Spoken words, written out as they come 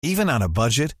Even on a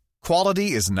budget,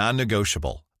 quality is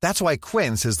non-negotiable. That's why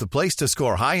Quince is the place to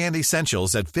score high-end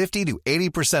essentials at 50 to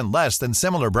 80% less than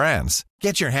similar brands.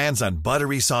 Get your hands on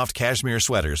buttery soft cashmere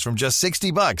sweaters from just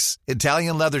 $60,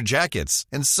 Italian leather jackets,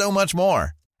 and so much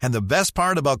more. And the best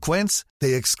part about Quince,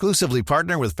 they exclusively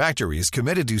partner with factories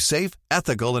committed to safe,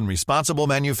 ethical, and responsible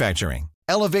manufacturing.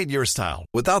 Elevate your style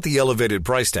without the elevated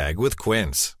price tag with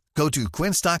Quince. Go to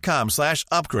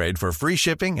quince.com/upgrade for free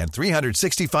shipping and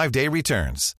 365-day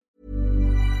returns.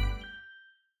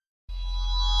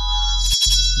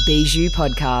 Bijou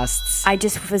Podcasts. I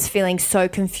just was feeling so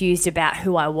confused about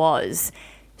who I was.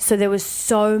 So there was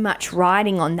so much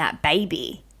riding on that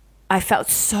baby. I felt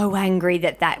so angry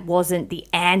that that wasn't the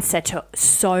answer to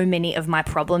so many of my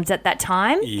problems at that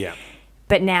time. Yeah.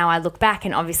 But now I look back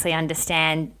and obviously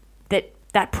understand that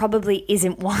that probably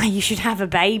isn't why you should have a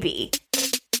baby.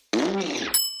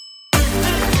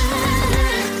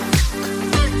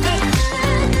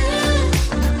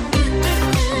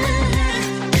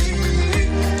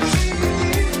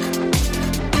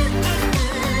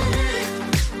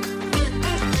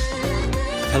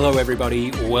 Hello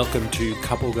everybody, welcome to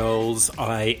Couple Goals.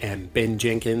 I am Ben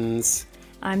Jenkins.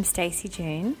 I'm Stacey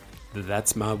June.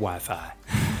 That's my Wi-Fi.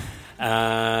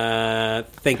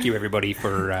 Thank you everybody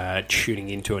for tuning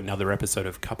into another episode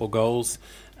of Couple Goals.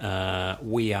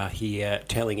 We are here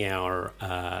telling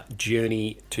our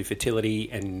journey to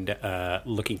fertility and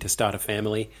looking to start a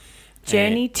family.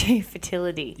 Journey to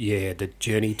fertility. Yeah, the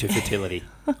journey to fertility.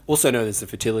 Also known as the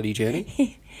fertility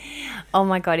journey. Oh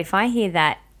my God, if I hear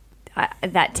that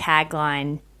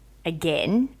tagline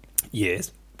again,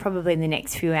 yes, probably in the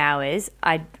next few hours,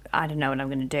 I don't know what I'm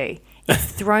going to do.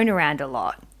 It's thrown around a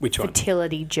lot. Which one?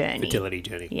 Fertility journey. Fertility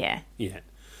journey. Yeah.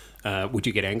 Yeah. Would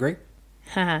you get angry?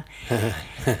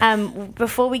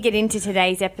 Before we get into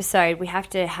today's episode, we have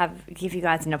to give you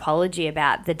guys an apology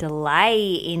about the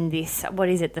delay in this. What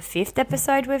is it? The 5th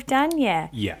episode we've done? Yeah.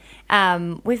 Yeah.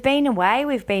 We've been away.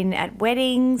 We've been at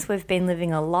weddings. We've been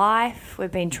living a life.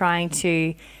 We've been trying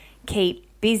to keep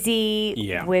busy.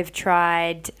 Yeah. We've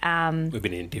tried. We've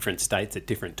been in different states at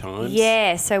different times.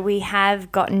 Yeah. So we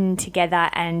have gotten together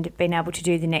and been able to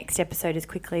do the next episode as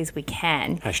quickly as we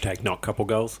can. Hashtag not couple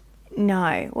goals.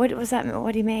 No. What was that?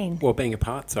 What do you mean? Well, being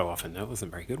apart so often, that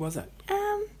wasn't very good, was it?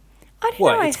 I don't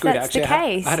know it's if good, that's actually. the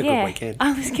case. I had a good weekend.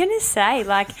 I was going to say,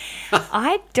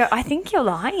 I think you're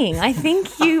lying. I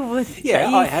think you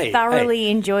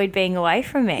thoroughly enjoyed being away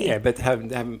from me. Yeah, but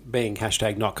being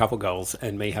hashtag not couple goals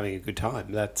and me having a good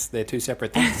time, they're two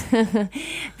separate things.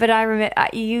 But I remember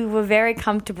you were very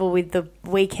comfortable with the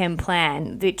weekend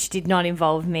plan, which did not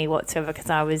involve me whatsoever because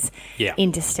I was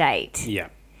interstate. Yeah.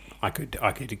 I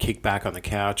could kick back on the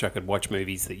couch. I could watch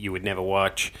movies that you would never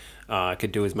watch. I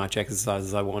could do as much exercise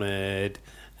as I wanted.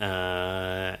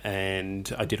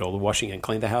 And I did all the washing and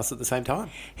cleaned the house at the same time.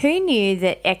 Who knew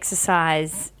that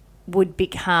exercise would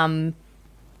become...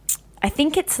 I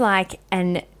think it's like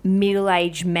an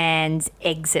middle-aged man's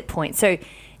exit point. So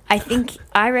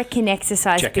I reckon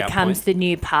exercise becomes the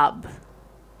new pub.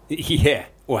 Yeah.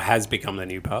 Or has become the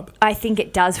new pub. I think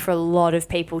it does for a lot of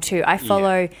people too. I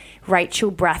follow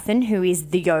Rachel Brathen, who is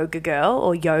the Yoga Girl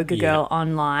or Yoga Girl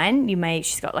online.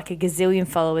 She's got like a gazillion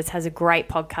followers, has a great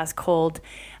podcast called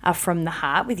From the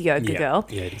Heart with Yoga Girl.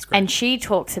 Yeah, it is great. And she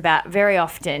talks about very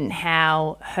often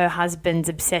how her husband's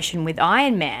obsession with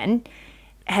Iron Man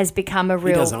has become a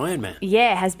real... He does Iron Man?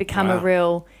 Yeah, has become a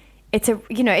real... It's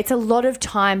a lot of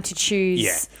time to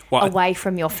choose away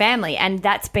from your family, and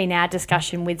that's been our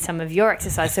discussion with some of your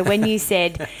exercise. So when you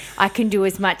said I can do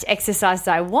as much exercise as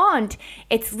I want,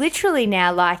 it's literally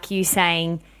now like you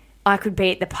saying I could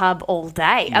be at the pub all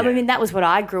day. Yeah. I mean, that was what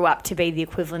I grew up to be the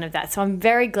equivalent of that. So I'm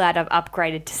very glad I've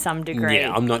upgraded to some degree.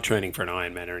 Yeah, I'm not training for an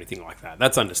Ironman or anything like that.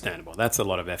 That's understandable. That's a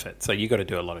lot of effort. So you got to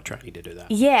do a lot of training to do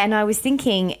that. Yeah, and I was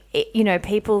thinking,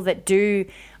 people that do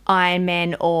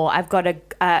Ironman, or I've got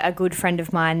a good friend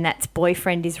of mine that's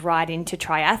boyfriend is right into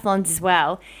triathlons as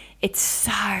well. It's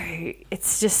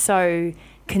just so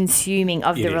consuming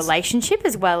of the relationship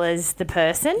as well as the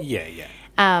person. Yeah.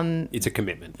 It's a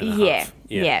commitment. And a half.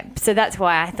 Yeah. So that's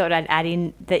why I thought I'd add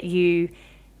in that you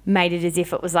made it as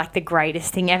if it was like the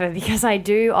greatest thing ever, because I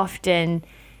do often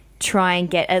try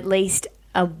and get at least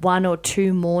 1 or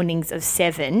 2 mornings of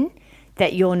 7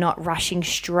 that you're not rushing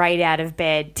straight out of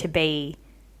bed to be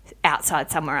outside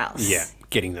somewhere else. Yeah,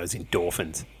 getting those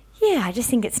endorphins. Yeah, I just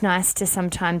think it's nice to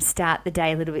sometimes start the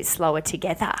day a little bit slower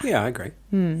together. Yeah, I agree.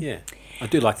 Yeah, I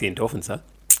do like the endorphins though.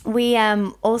 We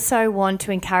also want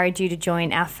to encourage you to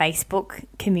join our Facebook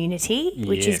community,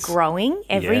 which is growing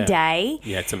every day.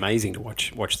 Yeah, it's amazing to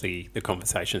watch the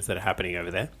conversations that are happening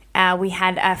over there. We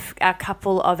had a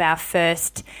couple of our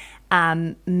first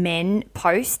men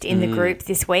post in the group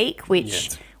this week,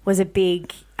 which was a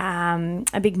big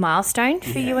milestone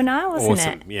for you and I, wasn't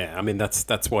it? Yeah, I mean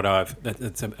that's what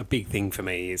that's a big thing for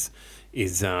me is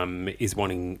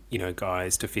wanting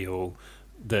guys to feel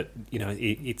that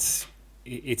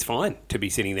it's fine to be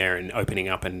sitting there and opening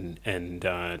up and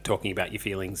talking about your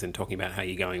feelings and talking about how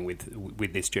you're going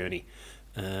with this journey.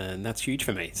 And that's huge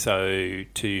for me. So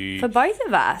for both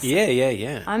of us.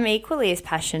 Yeah. I'm equally as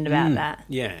passionate about that.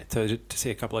 Yeah. So to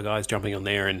see a couple of guys jumping on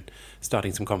there and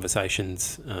starting some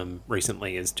conversations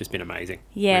recently has just been amazing.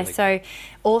 Yeah. Really. So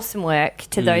awesome work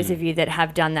to those of you that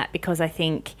have done that, because I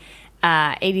think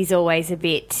it is always a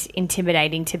bit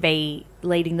intimidating to be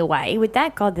leading the way with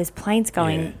that. God, there's planes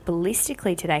going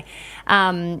ballistically today.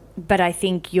 But I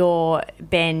think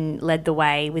Ben led the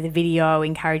way with a video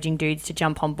encouraging dudes to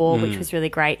jump on board, which was really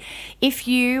great. If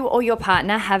you or your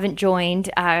partner haven't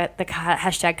joined the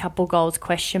hashtag Couple Goals ?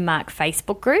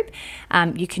 Facebook group,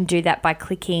 you can do that by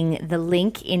clicking the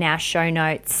link in our show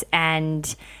notes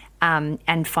and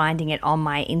finding it on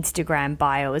my Instagram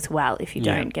bio as well, if you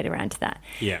don't get around to that.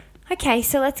 Yeah. Okay,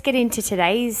 so let's get into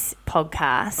today's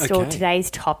podcast or today's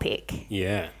topic.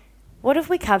 Yeah. What have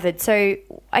we covered? So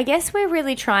I guess we're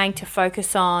really trying to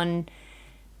focus on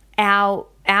our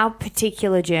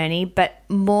particular journey, but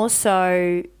more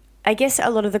so, I guess, a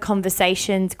lot of the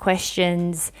conversations,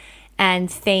 questions, and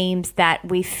themes that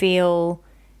we feel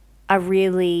are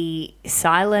really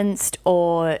silenced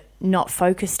or not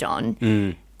focused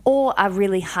on. Or are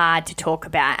really hard to talk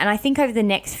about. And I think over the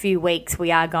next few weeks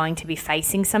we are going to be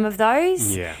facing some of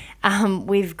those. Yeah.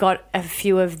 We've got a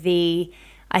few of the,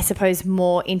 I suppose,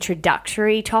 more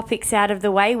introductory topics out of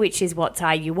the way, which is what's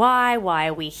IUI, why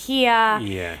are we here?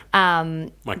 Yeah.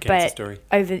 My cancer story.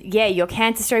 Your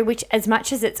cancer story, which as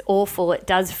much as it's awful, it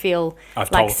does feel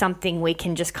something we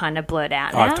can just kind of blurt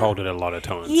out now. I've told it a lot of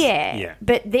times. Yeah.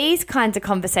 But these kinds of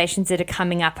conversations that are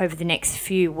coming up over the next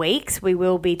few weeks, we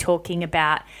will be talking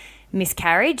about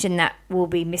miscarriage, and that will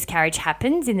be Miscarriage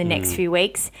Happens in the next few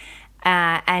weeks,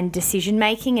 and decision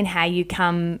making and how you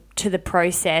come to the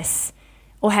process,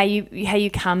 or how you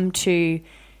come to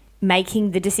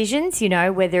making the decisions,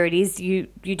 whether it is you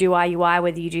do IUI,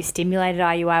 whether you do stimulated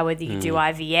IUI, whether you do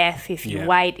IVF, if you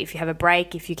wait, if you have a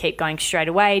break, if you keep going straight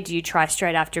away, do you try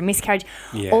straight after a miscarriage?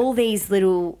 Yeah. All these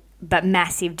little but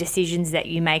massive decisions that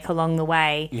you make along the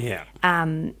way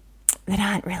that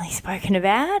aren't really spoken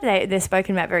about. They're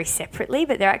spoken about very separately,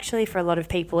 but they're actually, for a lot of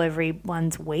people,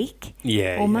 everyone's week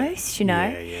almost,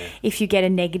 Yeah. If you get a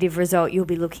negative result, you'll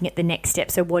be looking at the next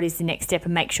step. So what is the next step?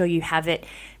 And make sure you have it,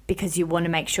 because you want to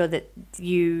make sure that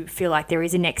you feel like there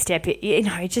is a next step.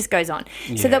 It just goes on.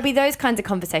 Yeah. So there'll be those kinds of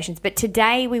conversations. But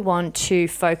today we want to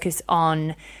focus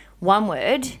on one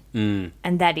word, and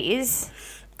that is...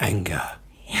 anger.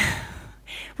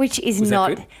 Which is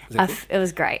not... it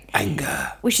was great.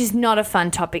 Anger. Which is not a fun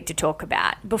topic to talk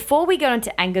about. Before we go on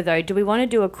to anger, though, do we want to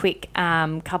do a quick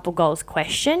couple goals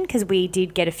question? Because we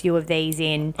did get a few of these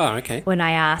in. Oh, okay. When I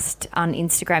asked on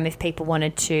Instagram if people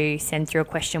wanted to send through a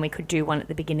question, we could do one at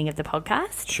the beginning of the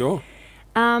podcast. Sure.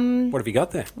 What have you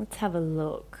got there? Let's have a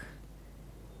look.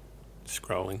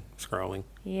 Scrolling.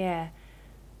 Yeah.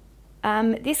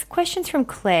 This question's from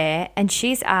Claire, and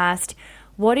she's asked...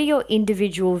 what are your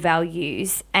individual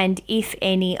values, and if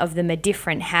any of them are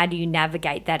different, how do you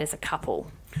navigate that as a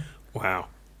couple? Wow.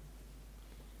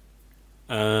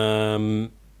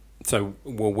 We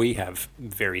have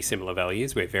very similar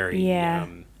values. We're very,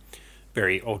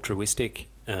 very altruistic.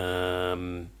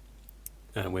 We're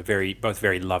both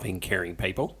very loving, caring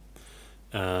people.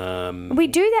 We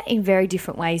do that in very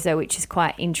different ways, though, which is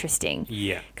quite interesting.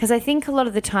 Yeah. Because I think a lot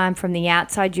of the time from the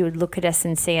outside you would look at us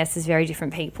and see us as very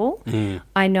different people.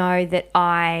 I know that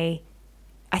I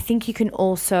think you can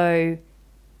also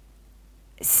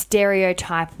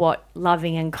stereotype what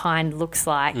loving and kind looks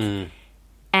like.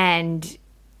 And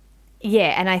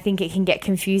I think it can get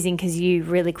confusing because you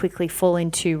really quickly fall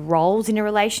into roles in a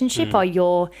relationship. Or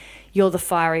you're the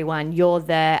fiery one, you're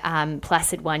the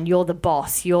placid one, you're the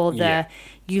boss, you're the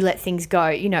you let things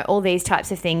go, all these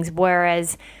types of things.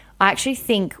 Whereas I actually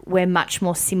think we're much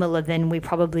more similar than we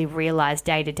probably realise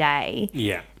day to day.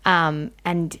 Yeah. And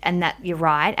that you're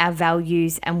right, our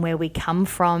values and where we come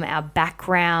from, our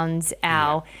backgrounds,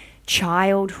 our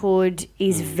childhood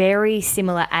is very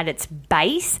similar at its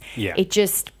base. Yeah. It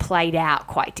just played out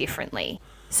quite differently.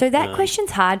 So that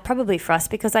question's hard probably for us,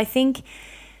 because I think...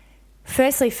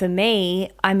 firstly, for me,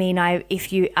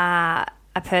 if you are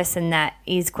a person that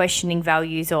is questioning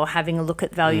values or having a look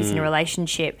at values in a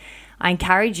relationship, I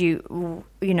encourage you,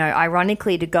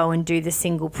 ironically, to go and do the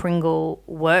Single Pringle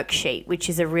worksheet, which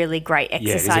is a really great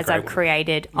exercise I've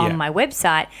created on my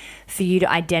website for you to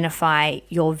identify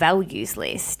your values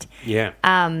list. Yeah.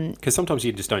 Because sometimes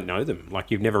you just don't know them.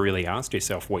 Like, you've never really asked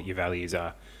yourself what your values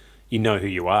are. You know who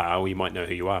you are, or you might know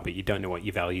who you are, but you don't know what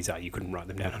your values are. You couldn't write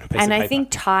them down on a piece of paper. And I think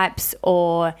types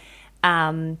or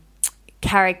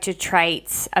character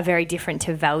traits are very different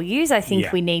to values. I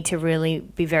think we need to really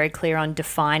be very clear on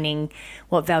defining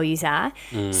what values are.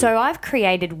 So I've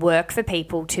created work for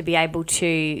people to be able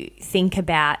to think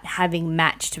about having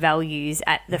matched values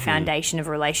at the foundation of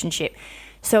a relationship.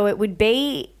 So it would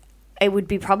be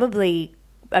probably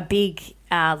a big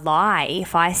lie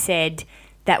if I said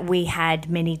that we had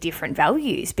many different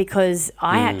values, because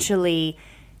I actually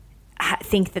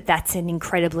think that that's an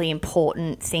incredibly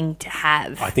important thing to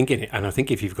have. I think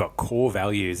if you've got core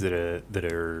values that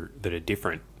are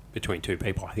different between two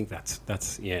people, I think that's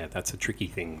a tricky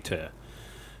thing to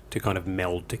kind of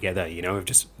meld together. You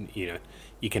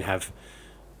can have.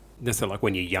 That's like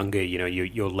when you're younger,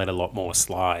 you'll let a lot more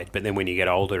slide, but then when you get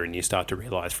older and you start to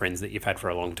realise friends that you've had for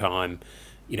a long time,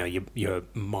 you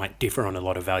might differ on a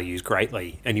lot of values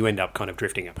greatly, and you end up kind of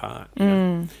drifting apart.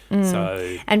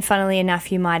 So, and funnily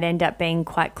enough, you might end up being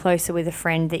quite closer with a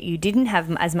friend that you didn't have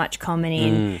as much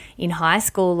common in high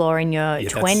school or in your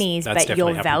 20s, that's but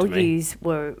your values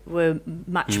were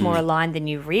much more aligned than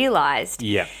you realised.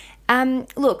 Yeah.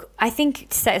 Look, I think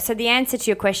so the answer to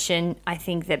your question, I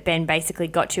think that Ben basically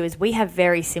got to, is we have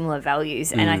very similar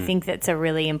values, and I think that's a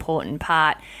really important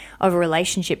part of a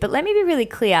relationship. But let me be really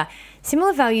clear.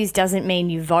 Similar values doesn't mean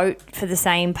you vote for the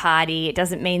same party. It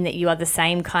doesn't mean that you are the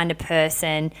same kind of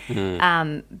person.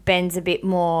 Ben's a bit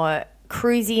more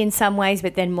cruisy in some ways,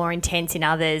 but then more intense in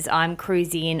others. I'm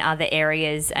cruisy in other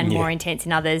areas and more intense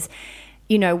in others.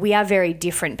 We are very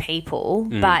different people,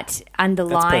 but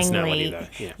underlyingly,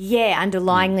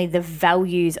 underlyingly the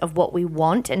values of what we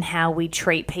want and how we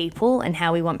treat people and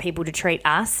how we want people to treat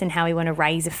us and how we want to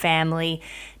raise a family,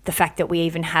 the fact that we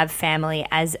even have family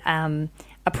as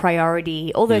a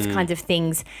priority, all those kinds of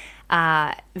things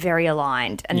are very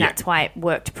aligned, and that's why it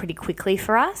worked pretty quickly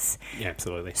for us. Yeah,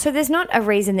 absolutely. So there's not a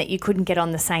reason that you couldn't get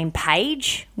on the same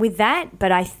page with that,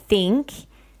 but I think,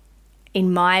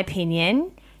 in my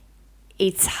opinion,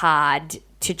 it's hard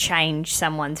to change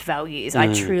someone's values.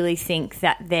 I truly think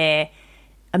that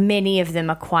many of them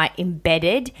are quite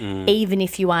embedded. Even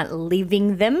if you aren't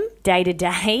living them day to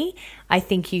day, I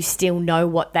think you still know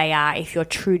what they are if you're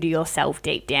true to yourself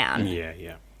deep down.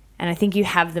 Yeah. And I think you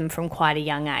have them from quite a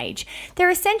young age. They're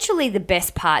essentially the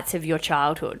best parts of your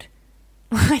childhood.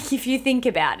 Like, if you think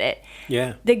about it.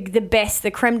 Yeah. The best,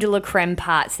 the creme de la creme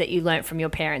parts that you learnt from your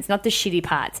parents, not the shitty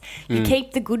parts. You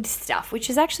keep the good stuff, which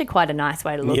is actually quite a nice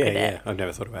way to look at it. Yeah, I've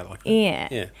never thought about it like that. Yeah.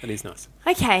 Yeah, that is nice.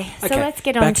 Okay, so let's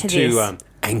get on to this. Back to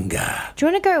anger. Do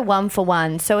you want to go one for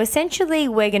one? So essentially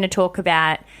we're going to talk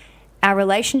about our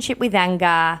relationship with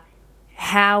anger,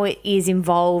 how it is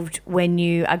involved when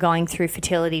you are going through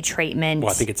fertility treatment.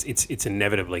 Well, I think it's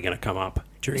inevitably going to come up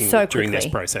during this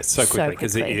process so quickly,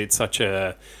 because it's such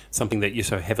something that you're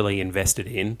so heavily invested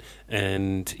in,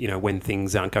 and when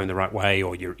things aren't going the right way,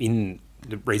 or you're in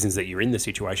the reasons that you're in the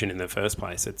situation in the first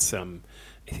place, it's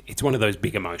one of those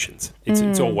big emotions.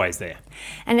 It's always there.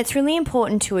 And it's really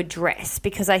important to address,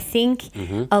 because I think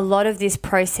a lot of this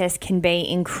process can be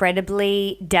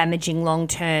incredibly damaging long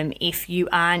term if you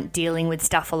aren't dealing with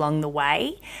stuff along the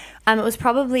way. It was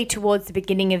probably towards the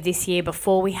beginning of this year,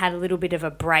 before we had a little bit of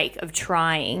a break of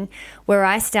trying, where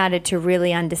I started to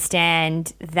really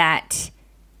understand that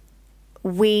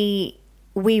we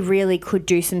really could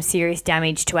do some serious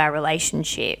damage to our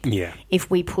relationship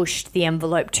if we pushed the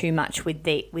envelope too much with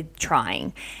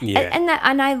trying.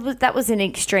 That was an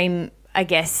extreme, I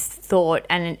guess, thought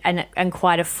and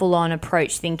quite a full-on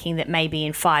approach, thinking that maybe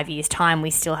in 5 years' time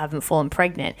we still haven't fallen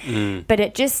pregnant. But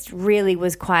it just really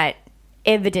was quite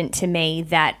evident to me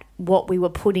that what we were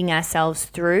putting ourselves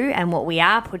through and what we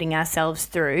are putting ourselves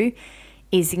through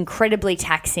is incredibly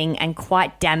taxing and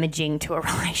quite damaging to a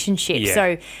relationship.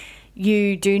 So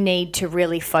you do need to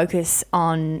really focus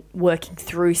on working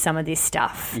through some of this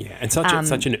stuff. Yeah, and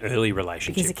such an early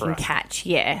relationship because it for can us. catch,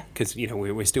 yeah. Because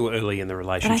we're still early in the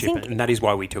relationship, and that is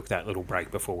why we took that little break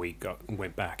before we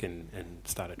went back and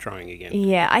started trying again.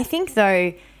 Yeah, I think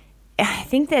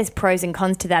there's pros and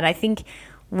cons to that. I think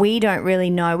we didn't really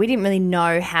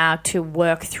know how to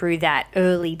work through that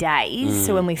early days.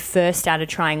 So when we first started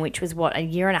trying, which was a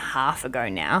year and a half ago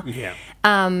now. Yeah.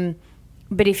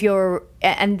 But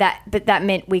that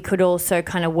meant we could also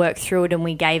kind of work through it, and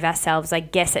we gave ourselves, I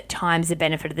guess, at times the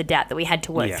benefit of the doubt that we had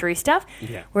to work through stuff.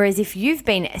 Yeah. Whereas if you've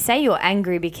been, say you're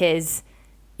angry because,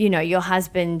 you know, your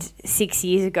husband 6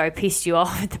 years ago pissed you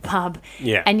off at the pub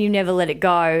Yeah. and you never let it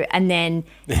go, and then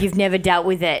you've never dealt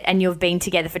with it, and you've been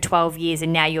together for 12 years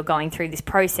and now you're going through this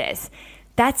process.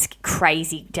 That's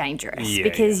crazy dangerous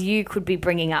because you could be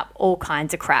bringing up all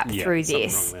kinds of crap through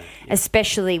this,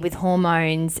 especially with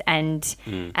hormones and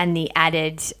the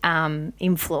added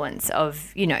influence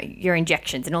of, you know, your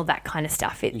injections and all that kind of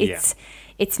stuff.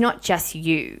 It's not just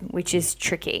you, which is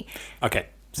tricky. Okay,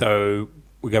 so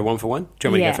we go one for one. Do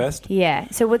you want me to go first? Yeah.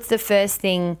 So what's the first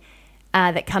thing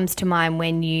that comes to mind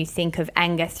when you think of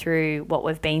anger through what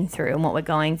we've been through and what we're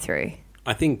going through?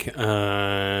 I think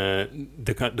the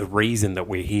reason that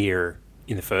we're here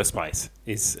in the first place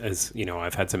is, as you know,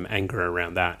 I've had some anger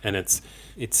around that, and it's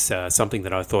something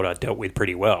that I thought I dealt with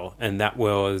pretty well, and that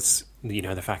was, you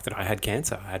know, the fact that I had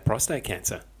cancer. I had prostate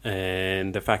cancer,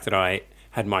 and the fact that I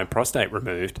had my prostate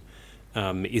removed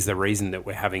is the reason that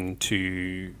we're having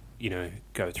to, you know,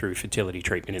 go through fertility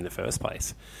treatment in the first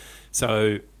place.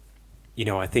 So, you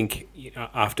know, I think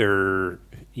after,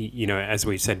 you know, as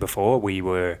we said before, we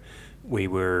were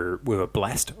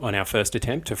blessed on our first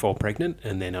attempt to fall pregnant,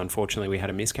 and then unfortunately we had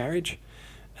a miscarriage,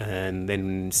 and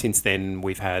then since then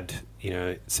we've had, you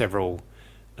know, several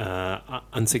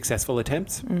unsuccessful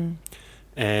attempts,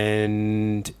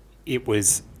 and it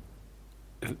was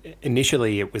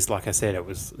initially, it was like I said, it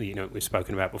was, you know, we've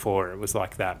spoken about before, it was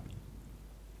like that,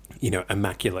 you know,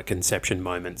 immaculate conception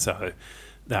moment. So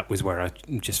that was where I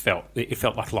just felt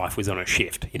like life was on a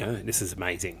shift. You know, this is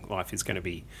amazing. Life is going to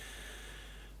be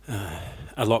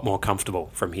a lot more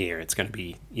comfortable from here. It's going to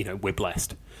be, you know, we're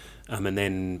blessed. And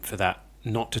then for that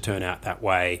not to turn out that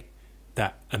way,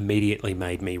 that immediately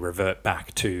made me revert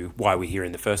back to why we're here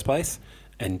in the first place,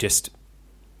 and just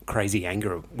crazy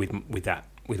anger with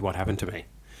what happened to me.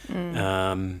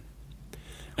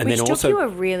 And Which then took also, you a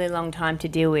really long time to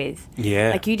deal with.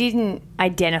 Yeah. Like, you didn't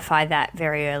identify that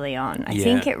very early on. I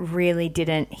think it really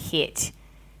didn't hit.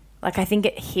 Like, I think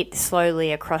it hit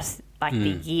slowly across, like, the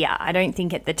year. I don't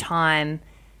think at the time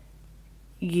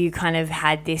you kind of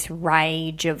had this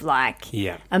rage of, like,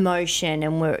 emotion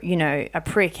and were, you know, a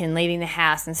prick and leaving the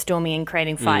house and storming and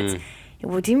creating fights.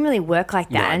 Well, it didn't really work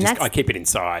like that. No, I keep it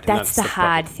inside. That's the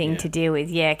hard thing to deal with,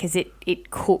 because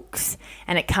it cooks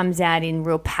and it comes out in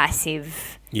real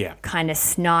passive, kind of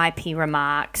snipey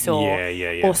remarks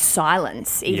or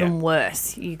silence, even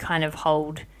worse. You kind of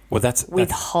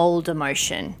withhold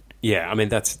emotion. Yeah, I mean,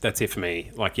 that's it for me.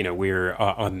 Like, you know,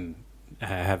 I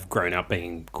have grown up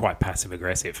being quite passive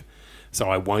aggressive, so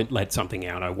I won't let something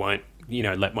out. I won't, you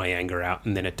know, let my anger out,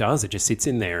 and then it does. It just sits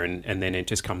in there, and then it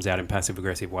just comes out in passive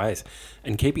aggressive ways.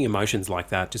 And keeping emotions like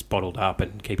that just bottled up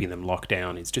and keeping them locked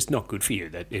down is just not good for you.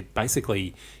 That it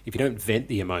basically, if you don't vent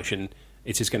the emotion,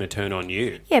 it's just going to turn on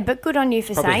you. Yeah, but good on you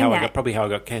for saying that. Probably how I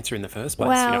got cancer in the first place.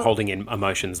 Well, you know, holding in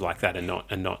emotions like that and not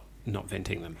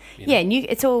venting them. You know? Yeah, and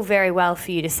it's all very well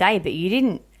for you to say, but you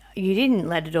didn't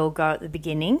let it all go at the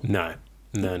beginning. No.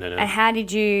 And how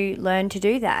did you learn to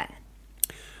do that?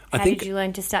 How did you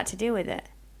learn to start to deal with it?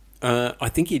 I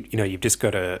think you've just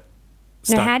got to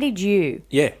start. No, how did you?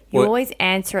 Yeah. You always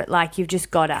answer it like you've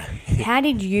just got to. How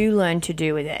did you learn to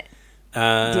deal with it?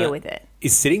 Deal with it?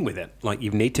 Is sitting with it. Like,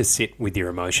 you need to sit with your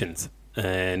emotions.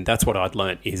 And that's what I'd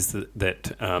learned, is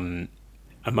that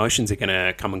emotions are going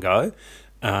to come and go,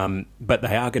 but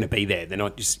they are going to be there. They're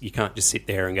not just, you can't just sit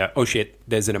there and go, oh shit,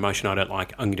 there's an emotion I don't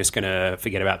like, I'm just going to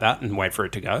forget about that and wait for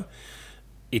it to go.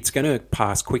 It's going to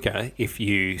pass quicker if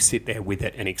you sit there with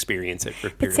it and experience it for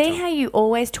a period of time. But see how you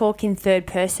always talk in third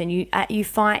person. You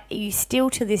still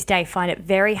to this day find it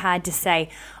very hard to say,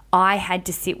 I had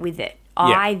to sit with it.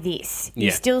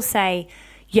 You still say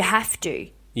you have to.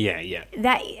 Yeah.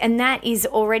 That is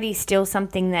already still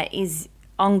something that is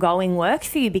ongoing work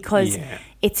for you, because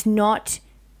it's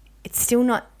still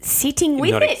not sitting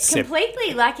with it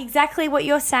completely, like exactly what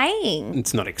you're saying.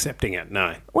 It's not accepting it,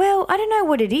 no. Well, I don't know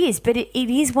what it is, but it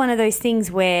is one of those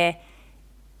things where,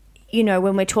 you know,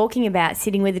 when we're talking about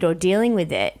sitting with it or dealing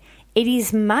with it, it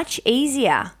is much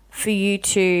easier for you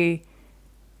to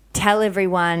tell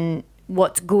everyone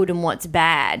what's good and what's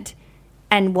bad.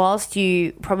 And whilst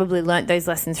you probably learnt those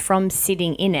lessons from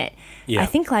sitting in it, I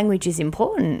think language is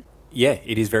important. Yeah,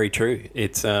 it is very true.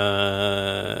 It's something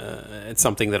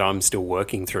that I'm still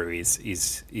working through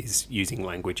is using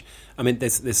language. I mean,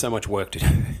 there's so much work to do.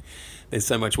 There's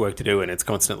so much work to do, and it's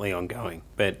constantly ongoing.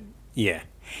 But yeah.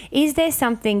 Is there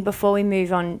something, before we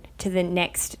move on to the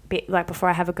next bit, like before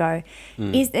I have a go,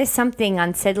 is there something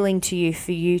unsettling to you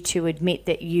for you to admit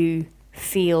that you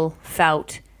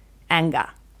felt anger?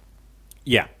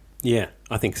 Yeah,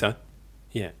 I think so.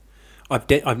 Yeah.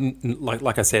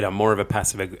 like I said,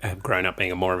 have grown up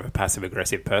being more of a passive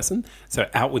aggressive person. So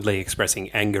outwardly expressing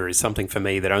anger is something for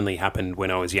me that only happened when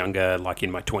I was younger, like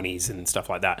in my 20s and stuff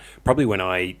like that. Probably when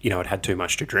I, had had too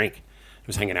much to drink. I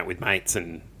was hanging out with mates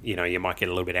and, you might get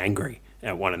a little bit angry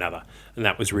at one another. And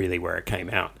that was really where it came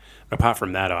out. Apart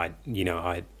from that, I've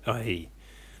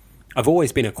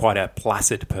always been quite a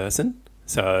placid person.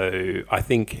 So I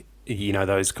think,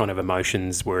 those kind of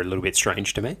emotions were a little bit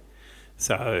strange to me.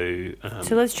 So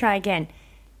let's try again.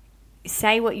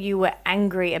 Say what you were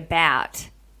angry about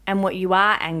and what you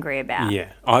are angry about.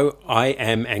 Yeah, I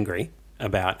am angry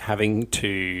about having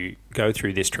to go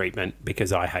through this treatment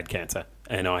because I had cancer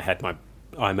and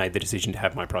I made the decision to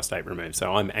have my prostate removed.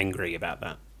 So I'm angry about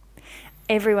that.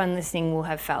 Everyone listening will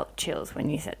have felt chills when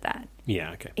you said that.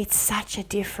 Yeah, okay. It's such a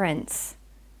difference.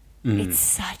 It's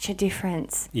such a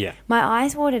difference. Yeah. My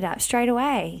eyes watered up straight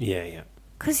away. Yeah, yeah.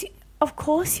 Because, of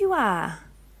course you are.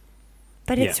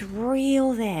 But it's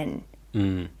real then.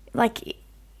 Like,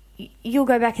 you'll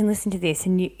go back and listen to this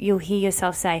and you'll hear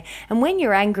yourself say, and when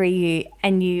you're angry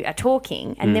you are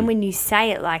talking, and then when you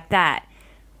say it like that,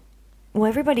 well,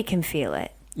 everybody can feel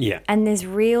it. Yeah. And there's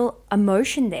real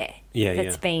emotion there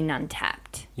that's been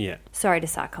untapped. Yeah. Sorry to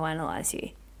psychoanalyze you.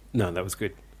 No, that was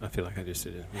good. I feel like I just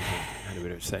had a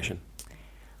bit of a session.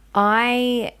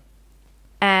 I'm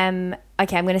going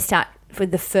to start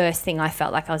with the first thing I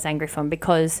felt like I was angry from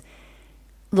because,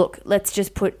 look, let's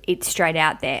just put it straight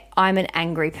out there. I'm an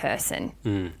angry person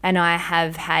and I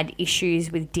have had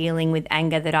issues with dealing with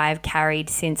anger that I have carried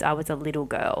since I was a little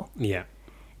girl. Yeah.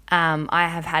 I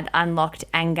have had unlocked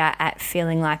anger at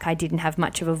feeling like I didn't have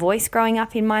much of a voice growing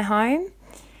up in my home.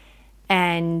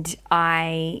 And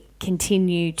I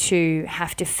continue to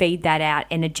have to feed that out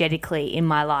energetically in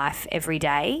my life every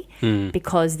day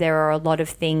because there are a lot of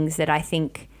things that I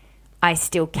think I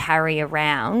still carry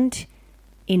around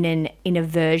in a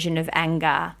version of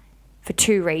anger for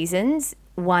two reasons.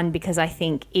 One, because I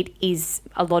think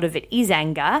a lot of it is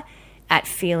anger at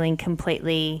feeling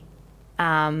completely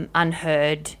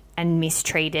unheard and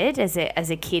mistreated as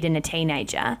a kid and a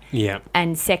teenager. Yeah.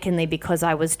 And secondly, because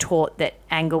I was taught that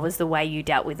anger was the way you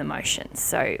dealt with emotions.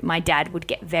 So my dad would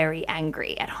get very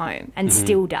angry at home and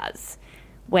still does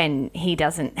when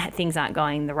things aren't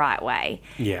going the right way.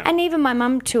 Yeah. And even my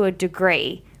mum, to a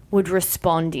degree, would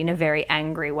respond in a very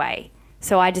angry way.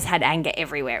 So I just had anger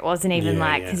everywhere. It wasn't even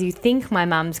because you think my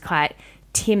mum's quite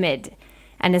timid,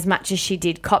 and as much as she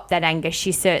did cop that anger,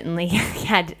 she certainly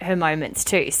had her moments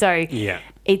too. So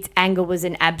anger was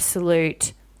an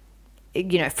absolute,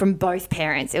 from both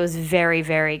parents. It was very,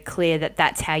 very clear that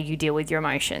that's how you deal with your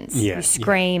emotions. Yeah, you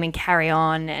scream and carry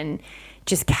on and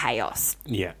just chaos.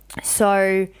 Yeah.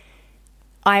 So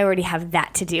I already have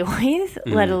that to deal with,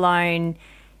 let alone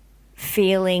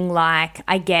feeling like,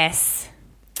 I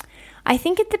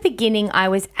think at the beginning I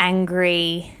was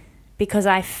angry because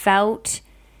I felt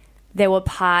there were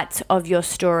parts of your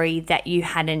story that you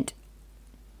hadn't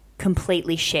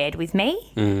completely shared with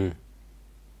me.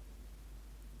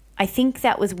 I think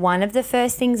that was one of the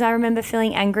first things I remember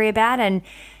feeling angry about.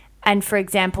 And for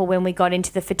example, when we got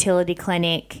into the fertility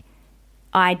clinic,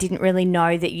 I didn't really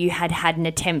know that you had an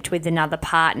attempt with another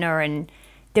partner, and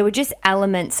there were just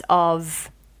elements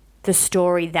of the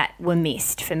story that were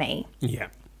missed for me. Yeah.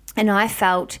 And I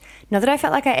felt, not that I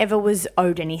felt like I ever was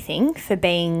owed anything for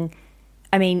being,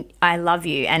 I love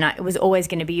you and it was always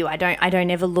going to be you. I don't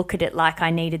ever look at it like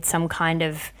I needed some kind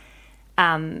of,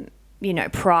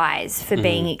 prize for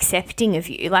being accepting of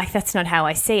you. Like, that's not how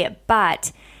I see it.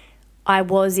 But I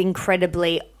was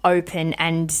incredibly open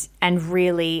and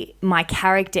really my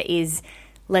character is,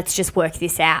 let's just work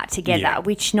this out together,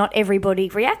 which not everybody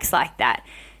reacts like that.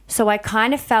 So I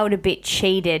kind of felt a bit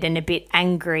cheated and a bit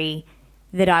angry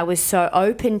that I was so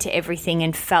open to everything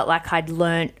and felt like I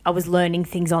was learning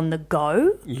things on the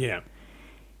go. Yeah.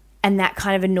 And that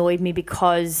kind of annoyed me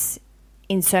because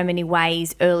in so many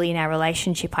ways early in our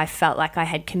relationship I felt like I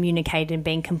had communicated and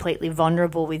been completely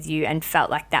vulnerable with you and felt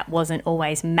like that wasn't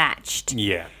always matched.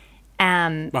 Yeah.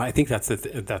 Well, I think that's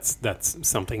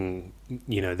something,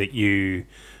 that you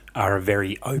are a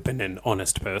very open and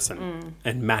honest person,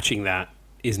 and matching that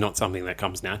is not something that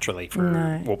comes naturally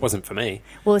wasn't for me.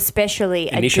 Well,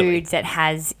 especially initially. A dude that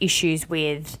has issues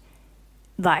with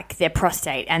like their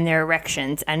prostate and their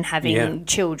erections and having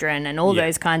children and all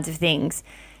those kinds of things.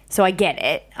 So I get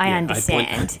it. I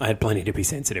understand. I had plenty to be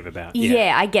sensitive about.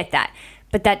 Yeah, I get that.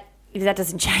 But that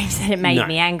doesn't change that it made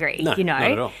me angry, not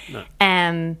at all. No.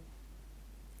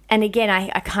 And again,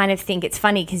 I kind of think it's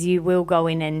funny because you will go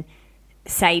in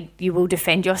say you will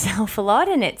defend yourself a lot,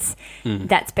 and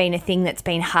that's been a thing that's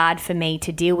been hard for me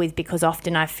to deal with, because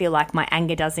often I feel like my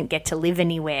anger doesn't get to live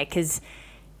anywhere because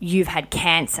you've had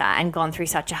cancer and gone through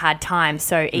such a hard time.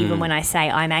 So even when I say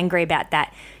I'm angry about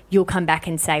that, you'll come back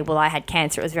and say, well, I had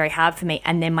cancer, it was very hard for me,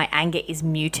 and then my anger is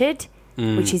muted,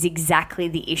 which is exactly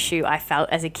the issue I felt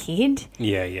as a kid.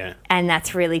 Yeah. And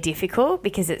that's really difficult,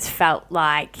 because it's felt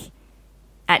like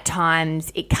at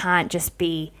times it can't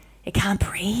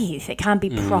breathe. It can't be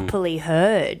properly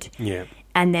heard. Yeah.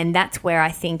 And then that's where I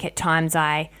think at times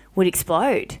I would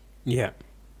explode. Yeah.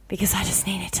 Because I just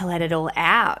needed to let it all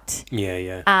out.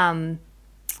 Yeah. And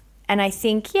I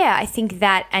think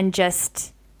that, and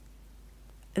just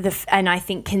and I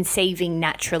think conceiving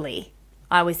naturally,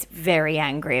 I was very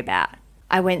angry about.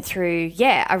 I went through,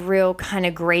 a real kind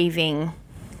of grieving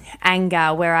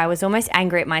anger where I was almost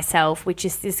angry at myself, which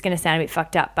is going to sound a bit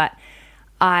fucked up, but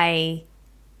I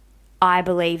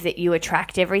believe that you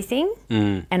attract everything.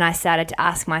 And I started to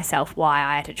ask myself why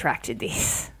I had attracted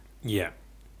this. Yeah.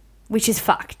 Which is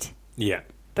fucked. Yeah.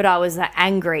 But I was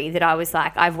angry that I was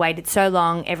like, I've waited so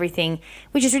long, everything,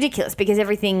 which is ridiculous because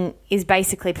everything is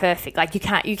basically perfect. Like you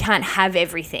can't have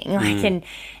everything. Like,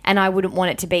 and I wouldn't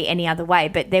want it to be any other way.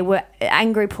 But there were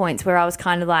angry points where I was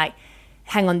kind of like,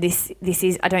 hang on, this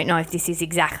is, I don't know if this is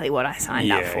exactly what I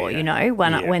signed up for, you know,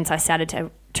 once I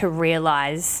started to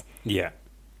realise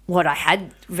what I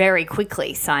had very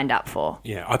quickly signed up for.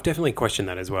 Yeah, I've definitely questioned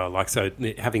that as well. Like, so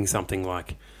having something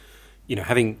like, you know,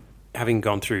 having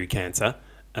gone through cancer,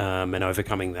 and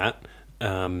overcoming that,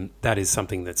 that is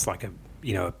something that's like a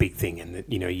big thing. And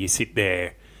that, you know, you sit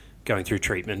there going through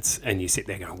treatments and you sit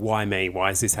there going, why me? Why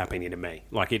is this happening to me?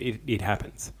 Like it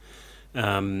happens.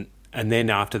 And then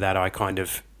after that, I kind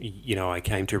of, you know, I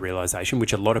came to a realization,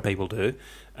 which a lot of people do,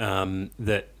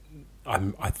 that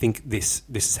I think this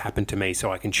has happened to me,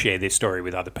 so I can share this story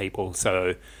with other people,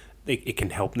 so it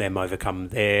can help them overcome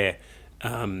their,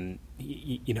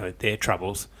 their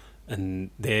troubles and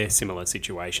their similar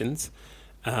situations.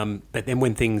 But then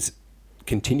when things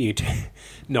continue to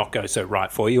not go so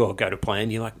right for you or go to plan,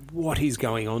 you're like, what is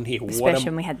going on here? Especially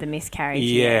when we had the miscarriage.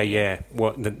 Yeah.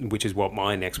 Which is what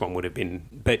my next one would have been.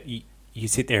 But you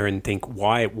sit there and think,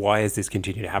 why has this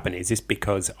continued to happen? Is this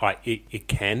because it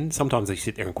can? Sometimes I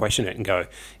sit there and question it and go,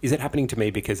 is it happening to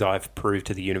me because I've proved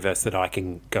to the universe that I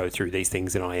can go through these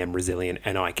things and I am resilient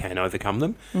and I can overcome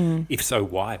them? If so,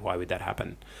 why? Why would that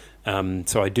happen?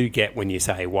 So I do get when you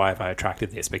say, why have I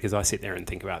attracted this? Because I sit there and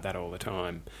think about that all the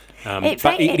time.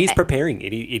 But it is preparing.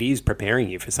 It is preparing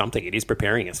you for something. It is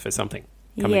preparing us for something.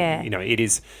 You know, it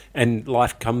is, and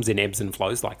life comes in ebbs and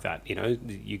flows like that. You know,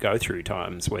 you go through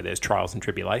times where there's trials and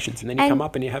tribulations, and then you come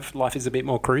up and you have life is a bit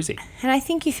more cruisy. And I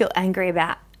think you feel angry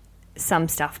about some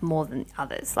stuff more than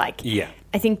others. Like,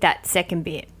 I think that second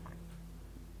bit,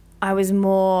 I was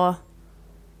more.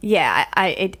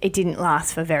 It didn't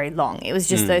last for very long. It was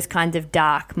just those kinds of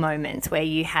dark moments where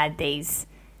you had these,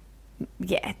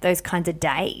 those kinds of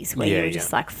days where you were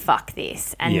just like, fuck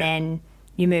this, and then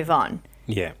you move on.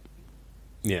 Yeah.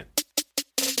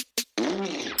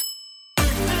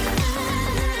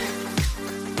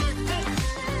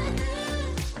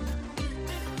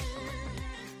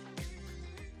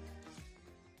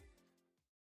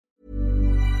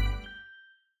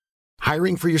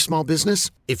 Hiring for your small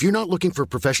business? If you're not looking for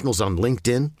professionals on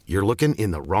LinkedIn, you're looking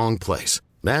in the wrong place.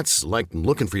 That's like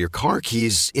looking for your car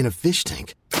keys in a fish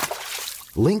tank.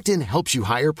 LinkedIn helps you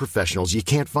hire professionals you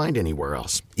can't find anywhere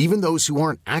else, even those who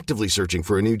aren't actively searching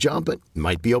for a new job but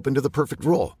might be open to the perfect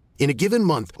role. In a given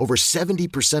month, over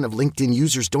 70% of LinkedIn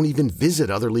users don't even visit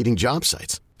other leading job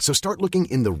sites. So start looking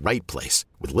in the right place.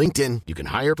 With LinkedIn, you can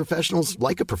hire professionals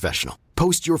like a professional.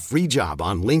 Post your free job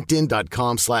on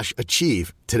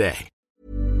linkedin.com/achieve today.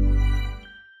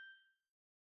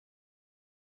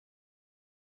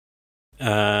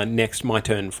 Next, my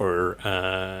turn for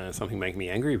something making me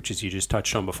angry, which is you just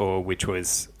touched on before, which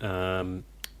was when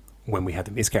we had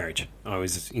the miscarriage. I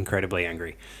was incredibly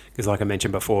angry because, like I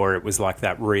mentioned before, it was like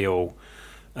that real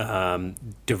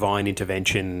divine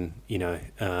intervention, you know,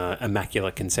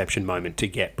 immaculate conception moment to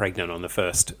get pregnant on the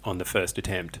first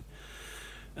attempt,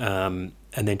 and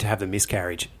then to have the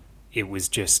miscarriage. It was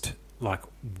just like,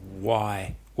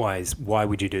 why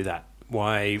would you do that?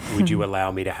 Why would you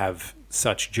allow me to have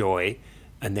such joy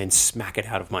and then smack it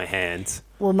out of my hands?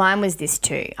 Well, mine was this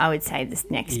too. I would say this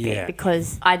next bit,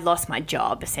 because I'd lost my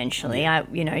job essentially. I,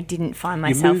 didn't find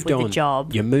myself with a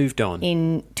job. You moved on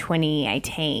in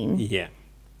 2018. Yeah,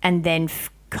 and then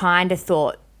kind of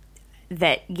thought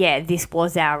that this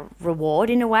was our reward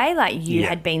in a way. Like you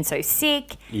had been so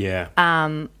sick. Yeah.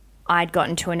 I'd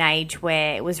gotten to an age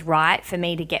where it was right for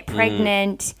me to get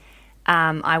pregnant.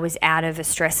 I was out of a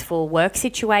stressful work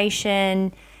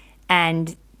situation,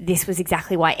 and this was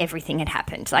exactly why everything had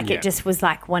happened. Like, it just was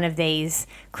like one of these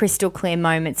crystal clear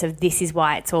moments of this is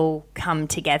why it's all come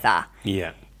together.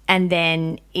 Yeah. And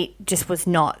then it just was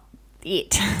not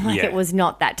it. It was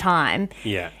not that time.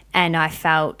 Yeah. And I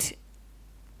felt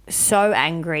so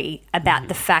angry about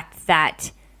the fact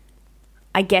that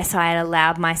I guess I had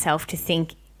allowed myself to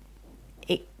think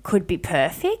it could be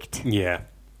perfect. Yeah.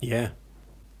 Yeah.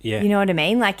 Yeah. You know what I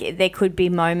mean? Like, there could be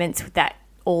moments that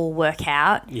all work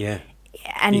out. Yeah.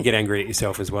 And you get angry at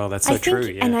yourself as well. That's so true.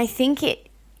 Yeah. And I think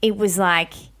it was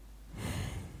like,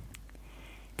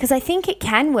 because I think it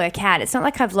can work out. It's not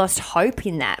like I've lost hope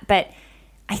in that, but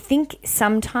I think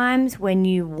sometimes when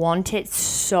you want it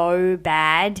so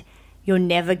bad, you're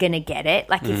never going to get it.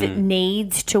 Like, if it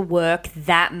needs to work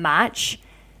that much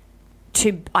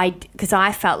because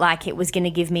I felt like it was going to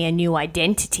give me a new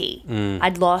identity.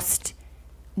 I'd lost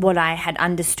what I had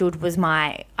understood was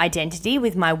my identity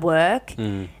with my work.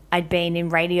 I'd been in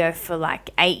radio for like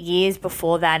 8 years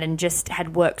before that and just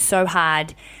had worked so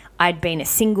hard. I'd been a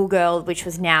single girl, which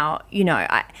was now, you know,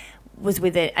 I was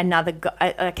with another,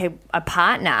 a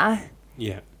partner.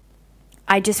 Yeah.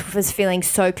 I just was feeling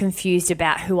so confused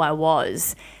about who I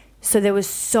was. So there was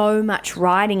so much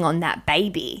riding on that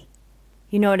baby.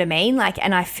 You know what I mean? Like,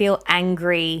 and I feel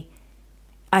angry.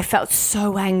 I felt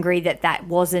so angry that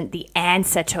wasn't the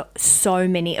answer to so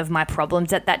many of my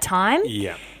problems at that time.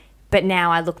 Yeah. But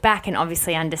now I look back and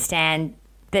obviously understand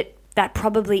that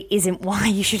probably isn't why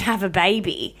you should have a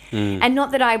baby. And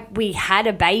not that we had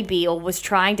a baby or was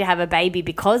trying to have a baby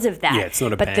because of that. Yeah, it's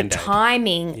not a But Band-Aid. the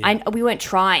timing, we weren't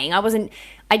trying.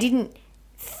 I didn't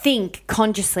think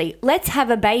consciously, let's have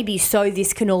a baby so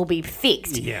this can all be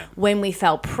fixed. Yeah. When we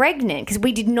fell pregnant, because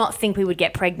we did not think we would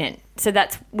get pregnant. So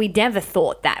we never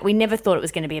thought that. We never thought it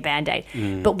was going to be a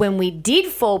Band-Aid. But when we did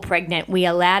fall pregnant, we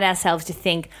allowed ourselves to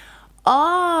think,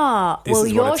 This is what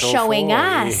you're it's all showing for.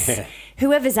 us. Yeah.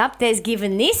 Whoever's up there's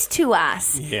given this to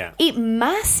us. Yeah. It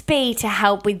must be to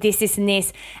help with this, and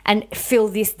this, and fill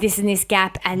this, and this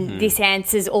gap, and this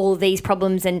answers all these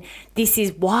problems, and this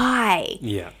is why.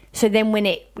 Yeah. So then when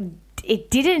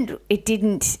it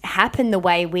didn't happen the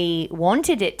way we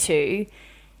wanted it to,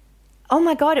 oh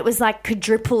my God, it was like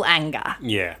quadruple anger.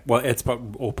 Yeah. Well, it's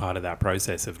all part of that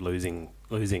process of losing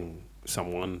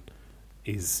someone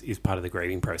is part of the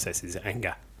grieving process is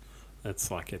anger.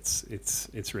 That's like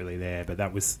it's really there, but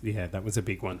that was a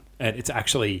big one, and it's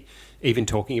actually, even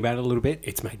talking about it a little bit,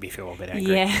 it's made me feel a bit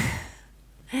angry.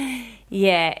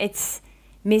 Yeah, it's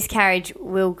miscarriage.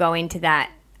 We'll go into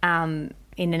that in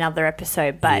another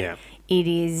episode, but it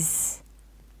is.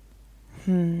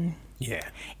 Yeah,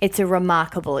 it's a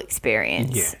remarkable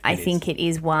experience. Yeah, I think it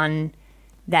is one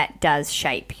that does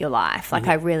shape your life. Like,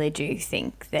 I really do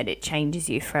think that it changes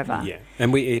you forever. Yeah,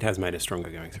 and it has made us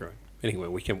stronger going through it. Anyway,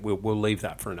 we'll leave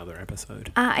that for another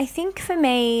episode. I think for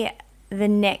me, the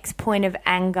next point of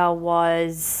anger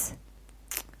was,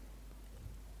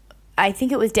 I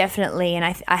think it was definitely, and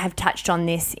I have touched on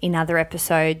this in other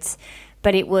episodes,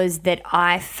 but it was that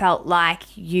I felt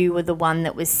like you were the one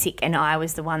that was sick and I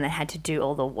was the one that had to do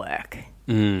all the work.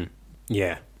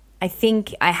 Yeah. I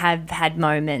think I have had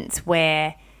moments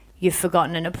where you've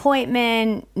forgotten an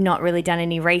appointment, not really done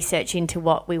any research into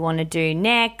what we want to do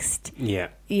next. Yeah.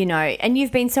 You know, and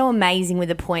you've been so amazing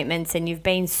with appointments and you've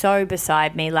been so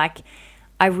beside me. Like,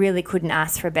 I really couldn't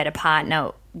ask for a better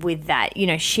partner with that. You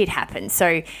know, shit happens.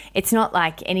 So it's not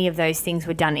like any of those things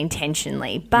were done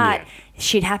intentionally, but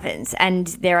shit happens. And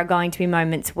there are going to be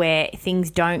moments where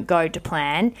things don't go to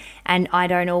plan and I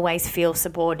don't always feel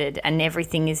supported and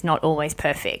everything is not always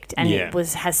perfect. And it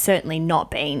has certainly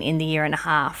not been in the year and a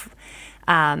half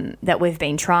that we've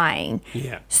been trying.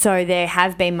 Yeah. So there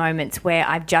have been moments where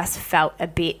I've just felt a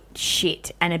bit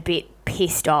shit and a bit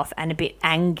pissed off and a bit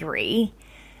angry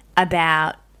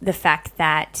about the fact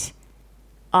that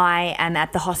I am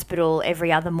at the hospital every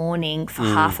other morning for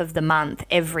half of the month,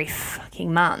 every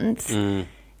fucking month,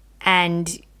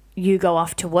 and you go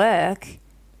off to work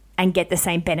and get the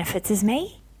same benefits as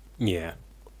me. Yeah.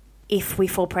 If we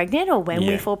fall pregnant or when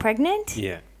we fall pregnant.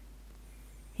 Yeah.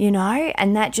 You know,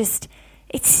 and that just,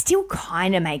 it still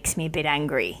kind of makes me a bit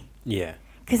angry. Yeah.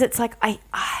 Because it's like,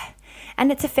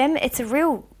 and it's a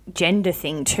real gender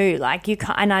thing too. Like, you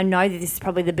can't, and I know that this is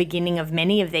probably the beginning of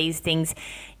many of these things.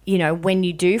 You know, when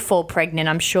you do fall pregnant,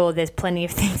 I'm sure there's plenty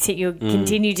of things that you'll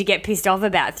continue to get pissed off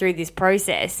about through this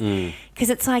process.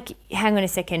 Because it's like, hang on a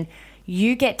second,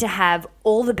 you get to have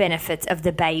all the benefits of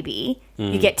the baby.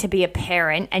 You get to be a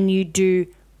parent and you do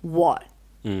what?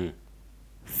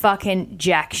 Fucking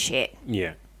jack shit.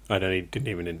 Yeah.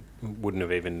 Wouldn't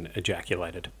have even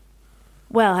ejaculated.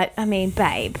 Well, I mean,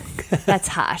 babe, that's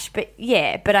harsh. But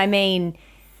yeah, but I mean,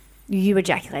 you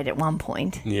ejaculated at one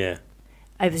point. Yeah.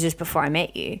 It was just before I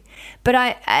met you. But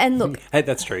look. Hey,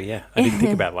 that's true, yeah. I didn't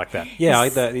think about it like that. Yeah, I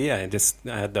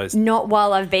had those Not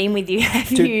while I've been with you,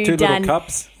 have you two done. little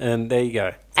cups, and there you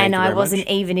go. And I very wasn't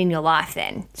much. even in your life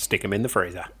then. Stick them in the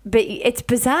freezer. But it's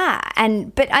bizarre.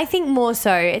 But I think more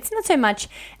so, it's not so much,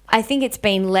 I think it's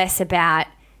been less about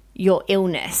your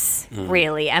illness,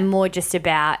 really, and more just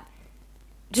about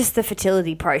just the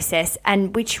fertility process,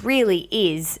 and which really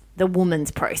is the woman's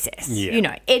process. Yeah. You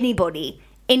know, any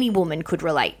woman could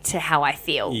relate to how I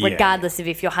feel, Yeah. regardless of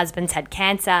if your husband's had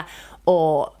cancer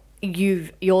or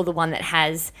you're the one that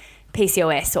has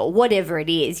PCOS or whatever it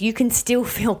is. You can still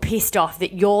feel pissed off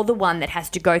that you're the one that has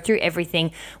to go through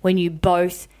everything when you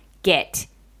both get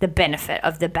the benefit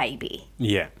of the baby,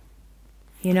 Yeah.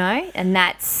 you know? And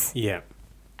that's, Yeah.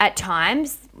 at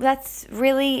times, that's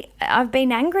really, I've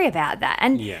been angry about that.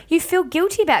 And Yeah. you feel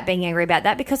guilty about being angry about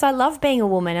that because I love being a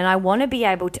woman and I want to be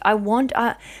able to, I want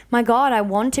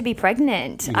to be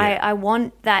pregnant. Yeah. I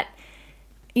want that,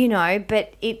 you know,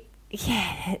 but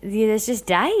there's just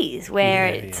days where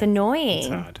it's annoying. It's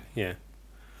hard, yeah.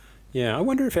 Yeah, I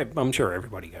wonder if I'm sure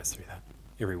everybody goes through that.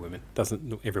 Every woman doesn't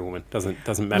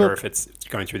matter Look, if it's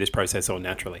going through this process or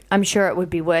naturally. I'm sure it would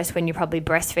be worse when you're probably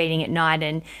breastfeeding at night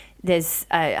and there's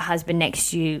a husband next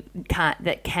to you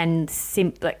that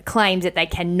claims that they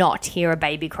cannot hear a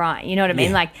baby crying. You know what I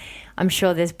mean? Yeah. Like, I'm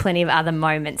sure there's plenty of other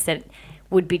moments that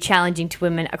would be challenging to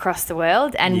women across the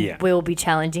world and will be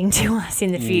challenging to us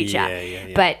in the future.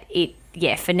 Yeah. But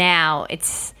for now,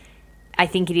 I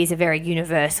think it is a very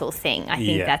universal thing. I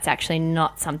think that's actually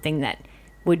not something that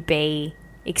would be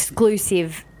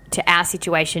exclusive to our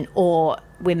situation or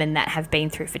women that have been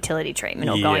through fertility treatment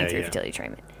or going through fertility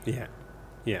treatment. Yeah.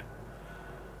 Yeah.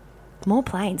 More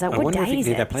planes. Like, I what wonder day if you is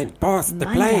can it? hear that plane. Boss, the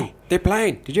Monday. plane. The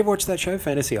plane. Did you ever watch that show,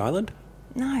 Fantasy Island?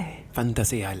 No.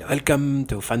 Fantasy Island. Welcome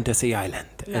to Fantasy Island.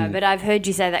 No, but I've heard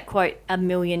you say that quote a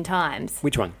million times.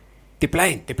 Which one? The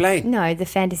plane. The plane. No, the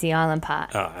Fantasy Island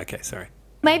part. Oh, okay. Sorry.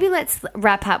 Maybe let's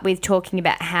wrap up with talking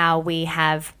about how we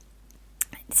have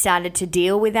started to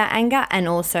deal with our anger and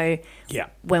also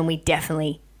when we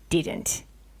definitely didn't,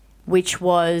 which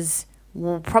was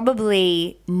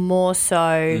probably more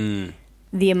so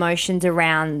the emotions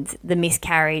around the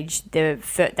miscarriage,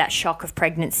 that shock of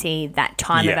pregnancy, that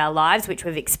time of our lives, which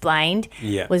we've explained,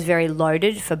 was very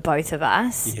loaded for both of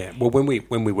us. Yeah. Well, when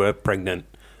we were pregnant,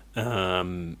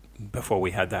 before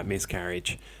we had that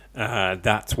miscarriage,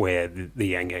 that's where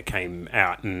the anger came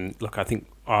out. And look, I think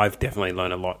I've definitely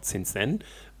learned a lot since then.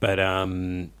 But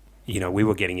we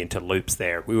were getting into loops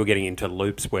there. We were getting into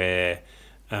loops where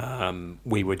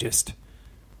we were just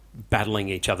battling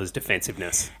each other's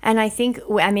defensiveness. And I think,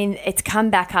 it's come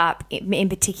back up in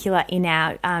particular in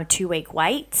our 2-week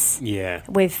waits. Yeah.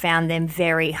 We've found them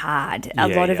very hard. A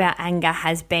lot of our anger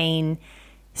has been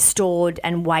stored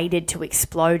and waited to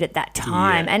explode at that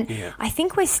time. I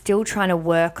think we're still trying to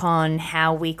work on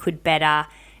how we could better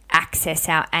access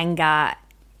our anger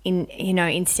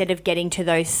instead of getting to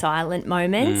those silent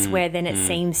moments where then it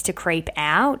seems to creep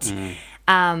out.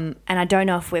 And I don't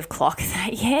know if we've clocked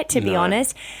that yet, to be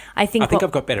honest. I think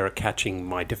I've got better at catching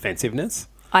my defensiveness.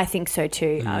 I think so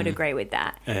too. I would agree with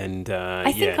that. And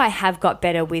I think I have got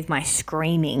better with my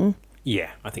screaming. Yeah,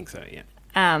 I think so, yeah.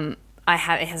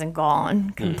 It hasn't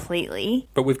gone completely.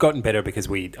 But we've gotten better because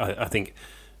I think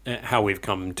how we've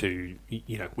come to,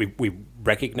 we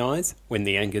recognise when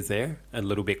the anger's there a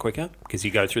little bit quicker because you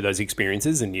go through those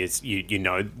experiences and you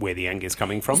know where the anger's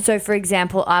coming from. So, for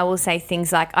example, I will say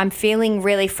things like, I'm feeling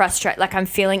really frustrated, like I'm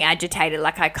feeling agitated,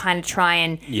 like I kind of try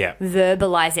and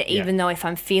verbalise it, even though if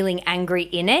I'm feeling angry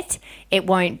in it, it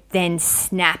won't then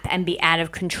snap and be out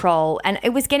of control. And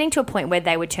it was getting to a point where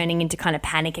they were turning into kind of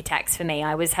panic attacks for me.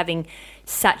 I was having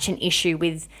such an issue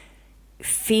with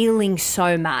feeling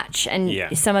so much,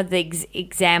 and some of the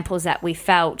examples that we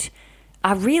felt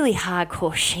are really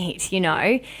hardcore shit,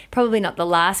 probably not the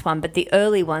last one, but the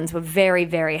early ones were very,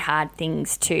 very hard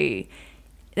things they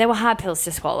were hard pills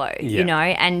to swallow,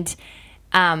 and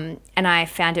I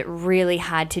found it really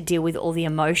hard to deal with all the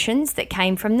emotions that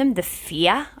came from them, the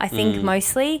fear, I think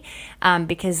mostly,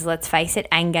 because let's face it,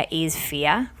 anger is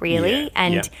fear, really,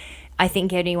 I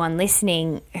think anyone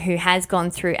listening who has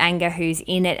gone through anger, who's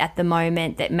in it at the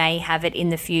moment, that may have it in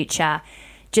the future,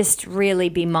 just really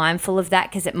be mindful of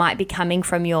that because it might be coming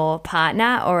from your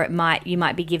partner or you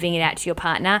might be giving it out to your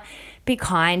partner. Be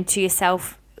kind to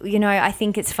yourself. I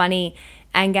think it's funny.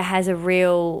 Anger has a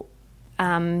real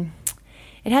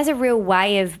it has a real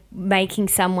way of making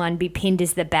someone be pinned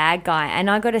as the bad guy. And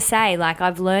I got to say, like,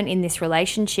 I've learned in this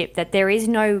relationship that there is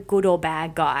no good or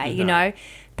bad guy, you know.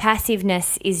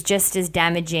 Passiveness is just as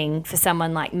damaging for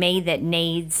someone like me that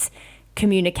needs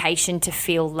communication to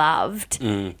feel loved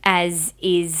as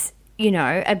is, you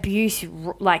know, abuse,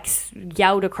 like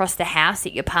yelled across the house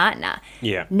at your partner.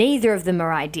 Yeah. Neither of them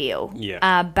are ideal.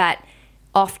 Yeah. But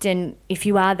often if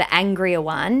you are the angrier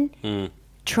one,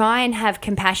 try and have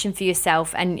compassion for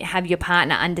yourself and have your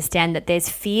partner understand that there's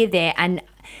fear there and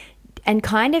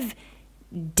kind of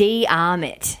de-arm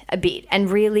it a bit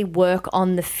and really work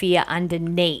on the fear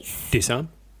underneath. Disarm?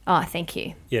 Oh, thank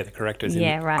you. Yeah, the corrector's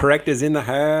right. in the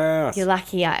house. You're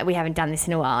lucky we haven't done this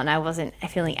in a while and I wasn't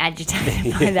feeling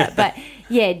agitated by that. But,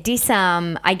 yeah,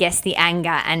 disarm, I guess, the anger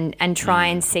and try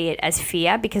and see it as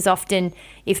fear, because often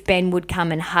if Ben would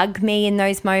come and hug me in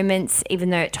those moments, even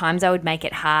though at times I would make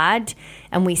it hard,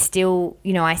 and we still,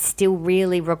 you know, I still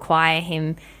really require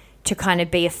him to kind of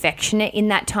be affectionate in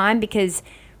that time, because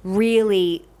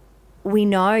really we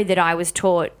know that I was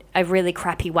taught a really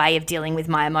crappy way of dealing with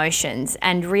my emotions,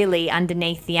 and really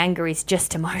underneath the anger is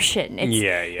just emotion.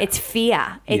 It's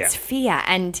fear. It's fear.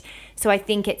 And so I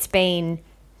think it's been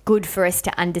good for us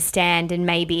to understand and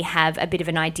maybe have a bit of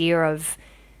an idea of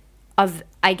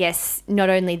I guess, not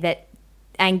only that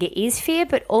anger is fear,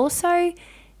 but also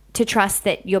to trust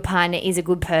that your partner is a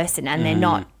good person and they're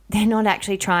not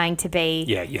actually trying to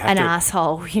be an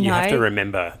asshole, you know. You have to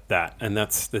remember that, and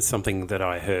that's something that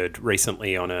I heard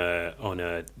recently on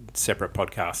a separate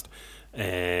podcast,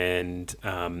 and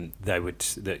Osher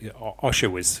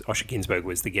Ginsberg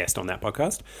was the guest on that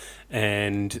podcast,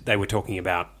 and they were talking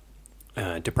about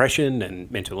depression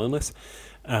and mental illness,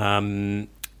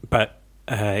 but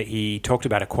he talked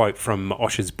about a quote from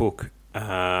Osher's book,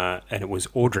 and it was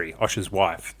Audrey, Osher's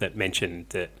wife, that mentioned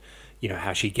that, you know,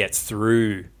 how she gets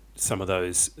through some of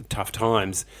those tough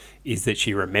times is that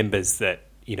she remembers that,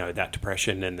 you know, that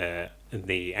depression and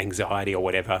the anxiety or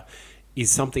whatever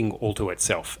is something all to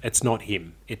itself. It's not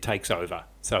him. It takes over.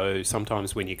 So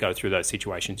sometimes when you go through those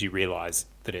situations, you realise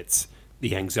that it's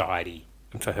the anxiety,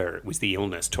 and for her it was the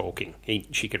illness talking.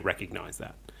 She could recognise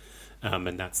that.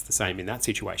 And that's the same in that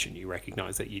situation. You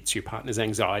recognise that it's your partner's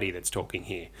anxiety that's talking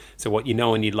here. So what you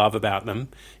know and you love about them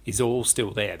is all still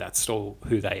there. That's still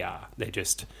who they are. They're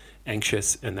just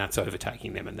anxious, and that's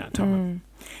overtaking them in that time.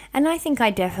 And I think I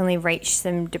definitely reached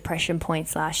some depression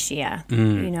points last year,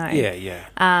 you know. Yeah.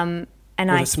 And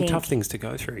there's some tough things to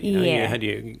go through. You know,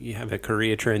 you have a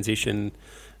career transition,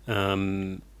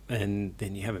 and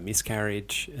then you have a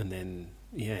miscarriage, and then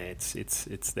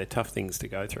it's they're tough things to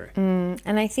go through.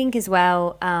 And I think as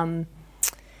well,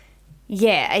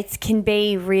 it can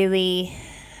be really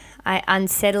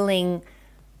unsettling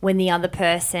when the other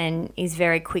person is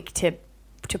very quick to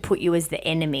put you as the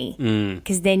enemy,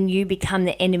 because then you become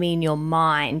the enemy in your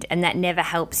mind, and that never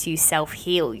helps you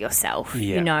self-heal yourself.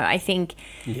 You know, I think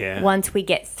once we've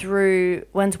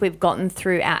gotten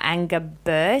through our anger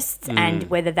bursts, and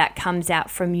whether that comes out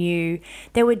from you,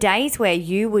 there were days where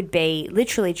you would be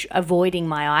literally avoiding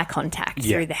my eye contact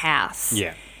through the house.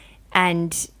 Yeah.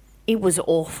 And it was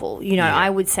awful. You know, I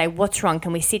would say, what's wrong?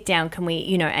 Can we sit down? Can we,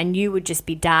 you know, and you would just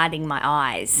be darting my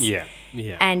eyes. Yeah.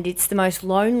 And it's the most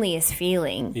loneliest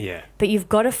feeling. Yeah. But you've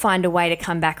got to find a way to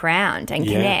come back around and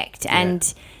connect.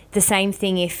 And the same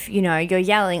thing if, you know, you're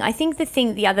yelling. I think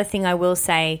the other thing I will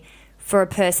say for a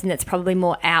person that's probably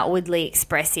more outwardly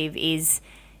expressive is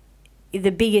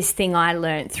the biggest thing I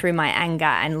learned through my anger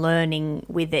and learning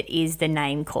with it is the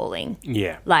name calling.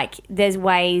 Yeah. Like there's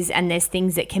ways and there's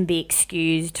things that can be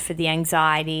excused for the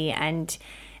anxiety and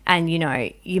you know,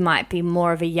 you might be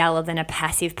more of a yeller than a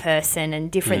passive person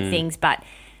and different things, but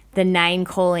the name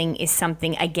calling is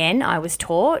something, again, I was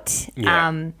taught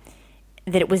that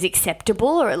it was acceptable,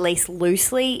 or at least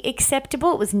loosely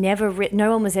acceptable. It was never,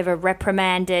 no one was ever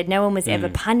reprimanded, no one was ever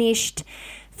punished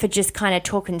for just kind of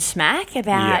talking smack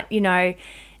about, you know,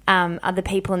 other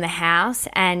people in the house.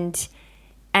 And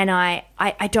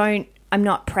I'm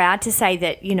not proud to say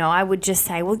that, you know, I would just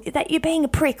say, well, that you're being a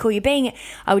prick, or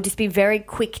I would just be very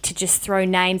quick to just throw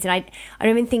names. And I don't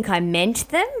even think I meant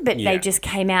them, but they just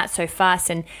came out so fast.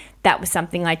 And that was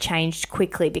something I changed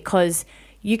quickly, because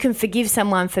you can forgive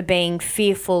someone for being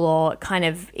fearful or kind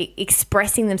of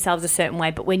expressing themselves a certain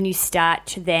way. But when you start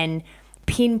to then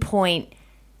pinpoint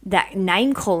that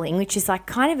name calling, which is like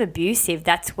kind of abusive,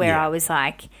 that's where I was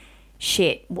like,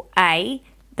 shit, A,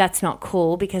 that's not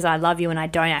cool, because I love you and I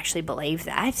don't actually believe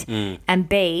that. And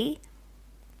B,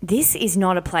 this is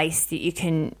not a place that you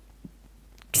can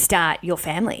start your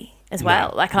family. as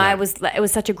well. It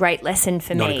was such a great lesson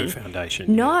for Not me. a good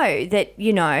foundation. No, that,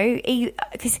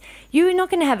 because you're not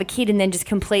going to have a kid and then just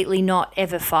completely not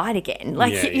ever fight again.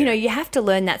 You have to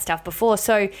learn that stuff before.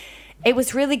 So it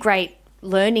was really great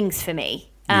learnings for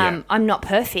me. I'm not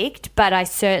perfect, but I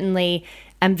certainly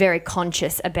am very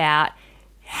conscious about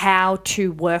how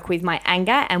to work with my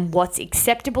anger and what's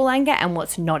acceptable anger and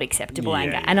what's not acceptable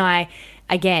anger. Yeah. And I,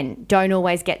 again, don't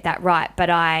always get that right, but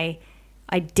I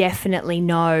definitely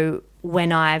know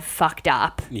when I've fucked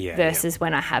up versus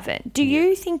when I haven't. Do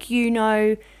you think you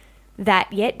know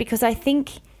that yet? Because I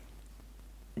think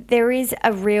there is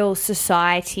a real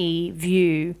society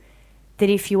view that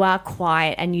if you are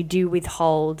quiet and you do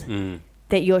withhold,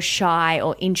 that you're shy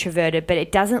or introverted, but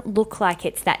it doesn't look like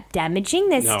it's that damaging.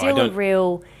 There's still a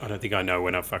real... I don't think I know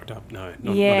when I've fucked up. No,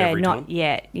 not every time. Not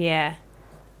yet, yeah.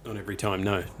 Not every time,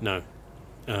 no.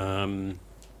 And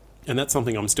that's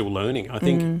something I'm still learning. I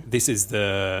think this is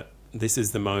the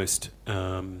most...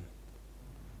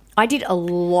 I did a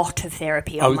lot of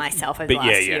therapy on myself over the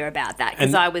last year about that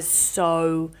because I was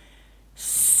so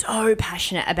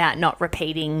passionate about not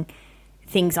repeating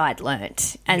things I'd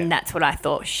learnt. And that's what I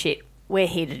thought, shit, we're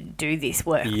here to do this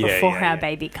work before our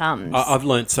baby comes. I've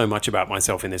learnt so much about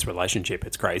myself in this relationship.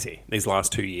 It's crazy. These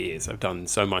last 2 years, I've done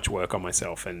so much work on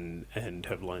myself and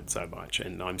have learnt so much.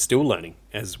 And I'm still learning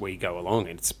as we go along.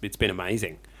 It's been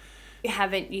amazing.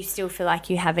 You still feel like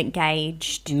you haven't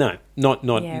gauged? No, not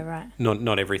right.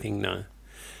 Not everything, no.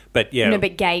 But yeah. No,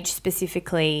 but gauge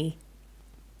specifically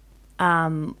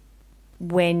when,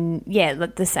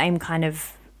 the same kind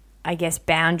of, I guess,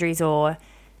 boundaries, or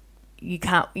you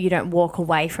don't walk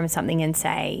away from something and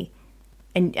say,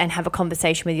 and have a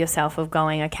conversation with yourself of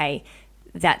going, okay,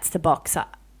 that's the box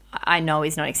I know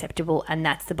is not acceptable, and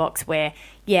that's the box where,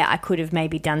 I could have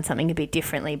maybe done something a bit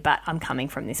differently, but I'm coming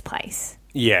from this place.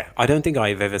 Yeah, I don't think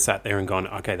I've ever sat there and gone,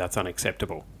 okay, that's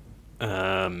unacceptable.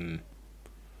 And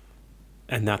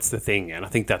that's the thing. And I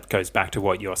think that goes back to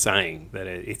what you're saying, that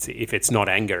if it's not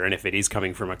anger and if it is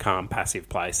coming from a calm, passive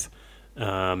place,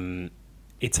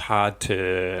 it's hard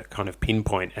to kind of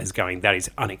pinpoint as going, that is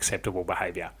unacceptable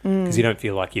behaviour. Because you don't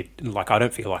feel like I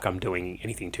don't feel like I'm doing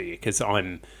anything to you because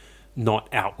I'm not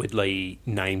outwardly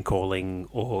name-calling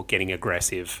or getting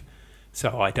aggressive.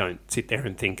 So I don't sit there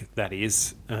and think that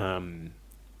is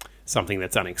something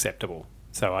that's unacceptable.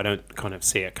 So I don't kind of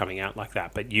see it coming out like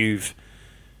that. But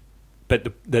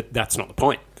that's not the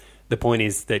point. The point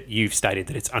is that you've stated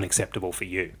that it's unacceptable for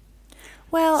you.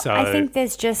 Well, I think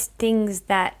there's just things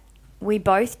that we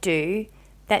both do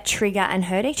that trigger and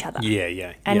hurt each other.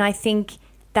 Yeah. And I think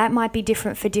that might be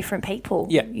different for different people.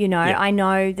 Yeah. I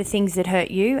know the things that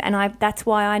hurt you, and that's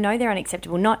why I know they're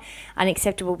unacceptable. Not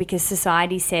unacceptable because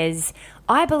society says,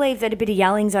 I believe that a bit of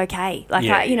yelling's okay.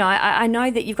 I know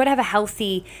that you've got to have a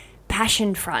healthy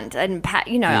passion front, and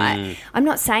I'm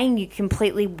not saying you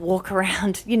completely walk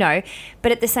around,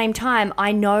 but at the same time,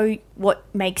 I know what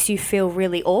makes you feel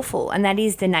really awful, and that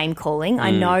is the name calling.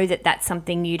 I know that that's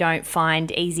something you don't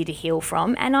find easy to heal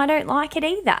from, and I don't like it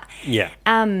either. Yeah.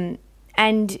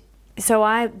 And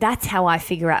so that's how I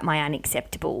figure out my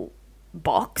unacceptable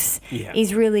box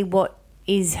is really what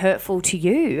is hurtful to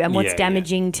you and what's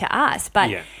damaging to us.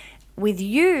 But with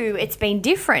you, it's been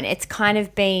different. It's kind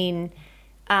of been,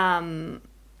 I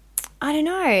don't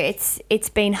know, it's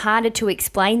been harder to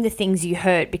explain the things you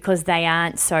hurt because they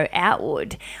aren't so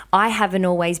outward. I haven't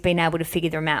always been able to figure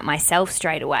them out myself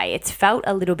straight away. It's felt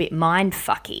a little bit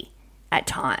mind-fucky at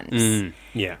times.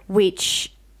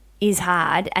 Which is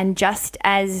hard and just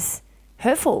as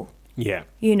hurtful. Yeah.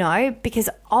 Because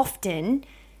often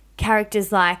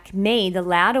characters like me, the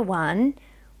louder one,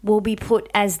 will be put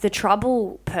as the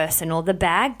trouble person or the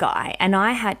bad guy. And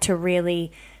I had to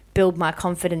really build my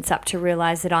confidence up to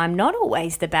realize that I'm not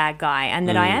always the bad guy and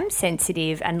that I am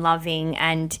sensitive and loving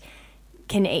and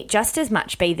can just as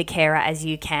much be the carer as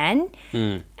you can.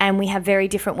 And we have very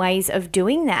different ways of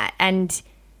doing that.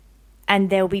 And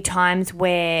there'll be times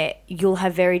where you'll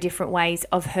have very different ways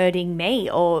of hurting me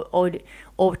or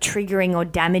triggering or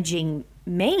damaging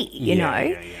me, you know?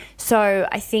 Yeah. So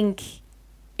I think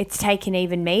it's taken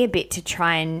even me a bit to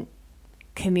try and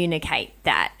communicate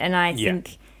that. And I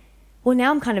think, well,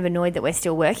 now I'm kind of annoyed that we're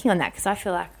still working on that because I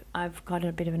feel like I've got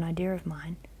a bit of an idea of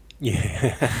mine.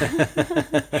 Yeah.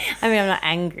 I mean, I'm not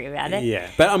angry about it. Yeah.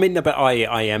 But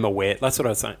I am aware. That's what I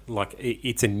was saying. Like,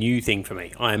 it's a new thing for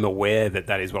me. I am aware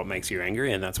that is what makes you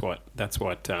angry, and that's what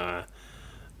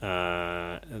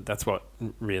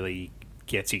really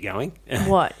gets you going.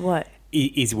 What?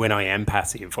 Is when I am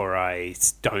passive or I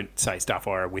don't say stuff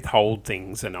or I withhold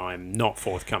things and I'm not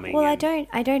forthcoming. Well, I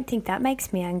don't think that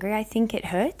makes me angry. I think it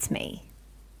hurts me.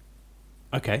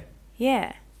 Okay.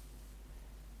 Yeah.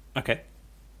 Okay.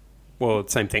 Well,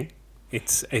 same thing.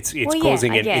 It's Well, yeah,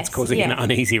 causing I guess, an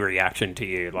uneasy reaction to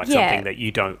you, like something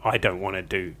that I don't want to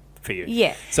do for you.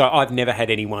 Yeah. So I've never had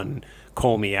anyone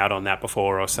call me out on that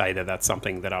before or say that that's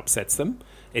something that upsets them.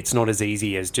 It's not as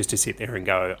easy as just to sit there and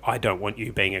go, I don't want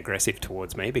you being aggressive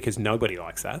towards me, because nobody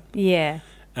likes that. Yeah.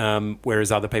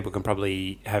 Whereas other people can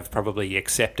probably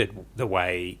accepted the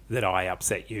way that I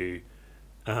upset you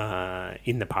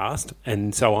in the past,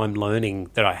 and so I'm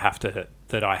learning that I have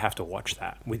to watch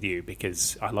that with you,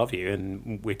 because I love you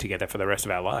and we're together for the rest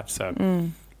of our lives.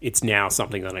 So it's now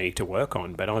something that I need to work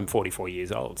on. But I'm 44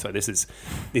 years old, so this is.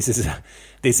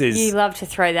 You love to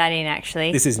throw that in,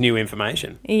 actually. This is new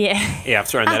information. Yeah. Yeah, I've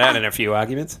thrown that out in a few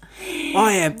arguments.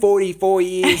 I am 44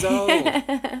 years old.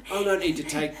 I don't need to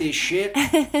take this shit.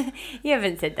 You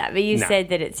haven't said that, but you said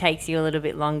that it takes you a little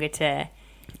bit longer to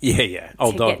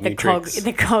Old dog, get new tricks.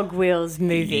 the cog wheels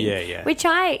moving. Yeah. Which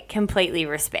I completely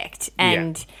respect.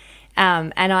 And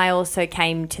I also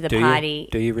came to the party.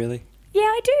 Do you really? Yeah,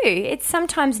 I do. It's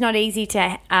sometimes not easy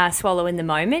to swallow in the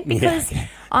moment, because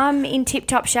I'm in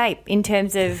tip-top shape in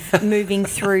terms of moving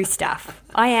through stuff.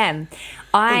 I am.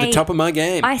 I'm at the top of my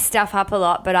game. I stuff up a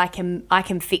lot, but I can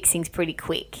fix things pretty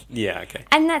quick. Yeah, okay.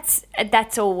 And that's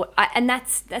all. And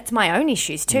that's my own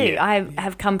issues too. Yeah. I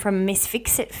have come from a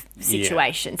miss-fix-it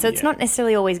situation, so it's not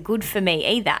necessarily always good for me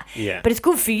either. Yeah. But it's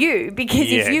good for you, because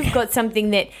if you've got something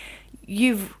that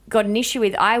you've got an issue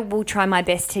with, I will try my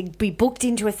best to be booked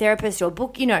into a therapist or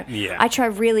book. I try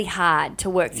really hard to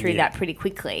work through that pretty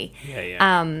quickly.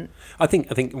 Yeah. I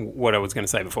think what I was going to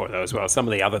say before though as well, some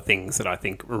of the other things that I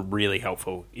think are really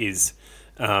helpful is,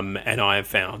 and I have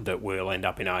found that we'll end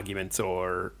up in arguments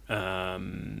or,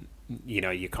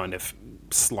 you kind of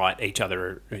slight each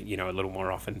other, a little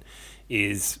more often,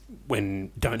 is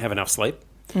when don't have enough sleep.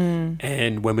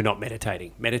 And when we're not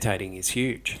meditating. Meditating is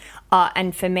huge.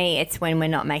 And for me, it's when we're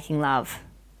not making love.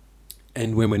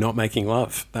 And when we're not making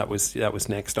love, that was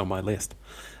next on my list.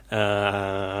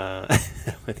 I'm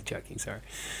joking, sorry.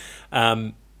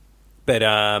 But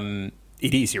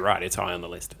it is, you're right, it's high on the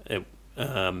list.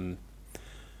 And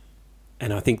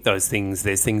I think there's things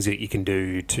that you can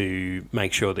do to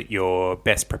make sure that you're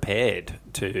best prepared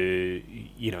to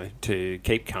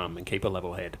keep calm and keep a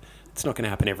level head. It's not going to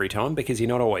happen every time, because you're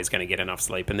not always going to get enough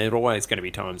sleep, and there are always going to be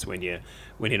times when you're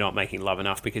not making love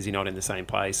enough because you're not in the same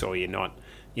place, or you're not,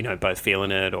 both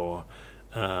feeling it, or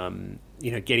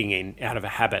getting out of a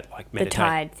habit like meditation. The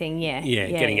tired thing,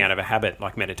 getting out of a habit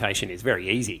like meditation is very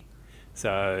easy.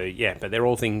 So but they're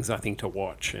all things I think to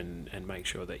watch and make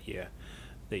sure that you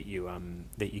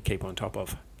keep on top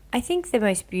of. I think the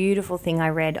most beautiful thing I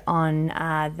read on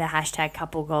the hashtag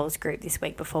Couple Goals group this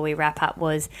week before we wrap up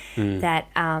was that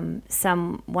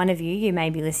one of you may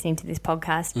be listening to this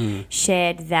podcast,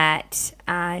 shared that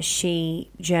she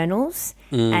journals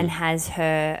and has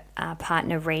her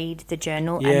partner read the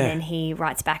journal and then he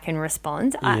writes back and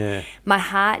responds. My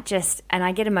heart just, and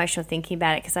I get emotional thinking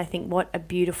about it, because I think what a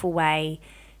beautiful way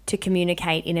to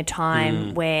communicate in a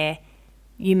time where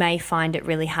you may find it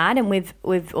really hard. And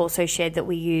we've also shared that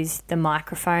we use the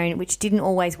microphone, which didn't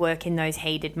always work in those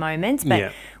heated moments,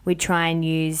 but we'd try and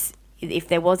use, if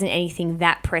there wasn't anything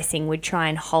that pressing, we'd try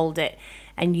and hold it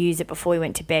and use it before we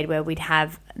went to bed, where we'd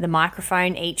have the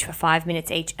microphone each for 5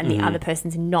 minutes each, and the other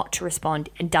person's not to respond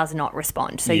and does not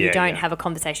respond. So you don't have a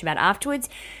conversation about it afterwards.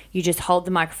 You just hold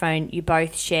the microphone. You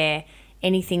both share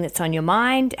anything that's on your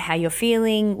mind, how you're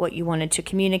feeling, what you wanted to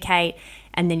communicate,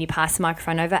 and then you pass the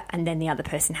microphone over, and then the other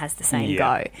person has the same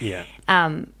go.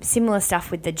 Similar stuff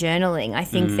with the journaling. I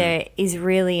think there is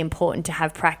really important to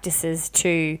have practices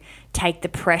to take the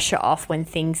pressure off when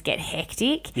things get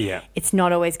hectic. It's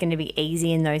not always going to be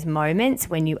easy in those moments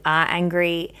when you are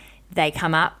angry. They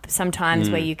come up sometimes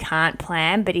where you can't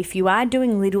plan, but if you are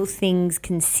doing little things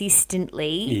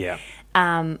consistently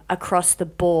across the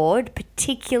board,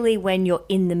 particularly when you're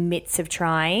in the midst of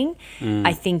trying,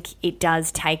 I think it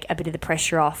does take a bit of the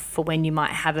pressure off for when you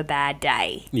might have a bad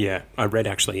day. Yeah, I read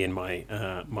actually in my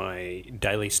my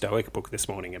daily Stoic book this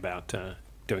morning about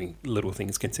doing little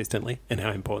things consistently and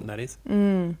how important that is.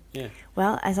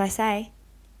 Well, as I say,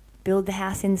 build the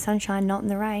house in the sunshine, not in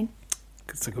the rain.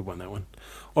 It's a good one, that one.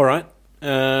 All right,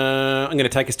 I'm going to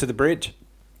take us to the bridge.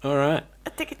 All right.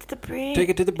 Take it to the bridge. Take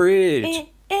it to the bridge.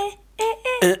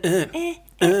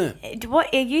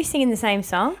 What, are you singing the same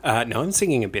song? No, I'm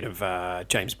singing a bit of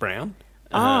James Brown.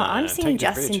 I'm singing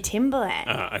Justin Timberlake.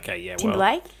 Okay, yeah.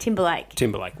 Timberlake.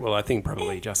 Well, I think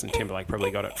probably Justin Timberlake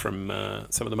probably got it from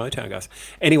some of the Motown guys.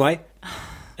 Anyway,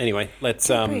 let's.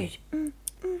 I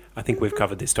think we've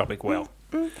covered this topic well.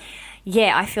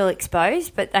 I feel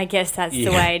exposed, but I guess that's the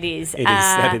way it is.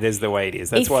 It is the way it is.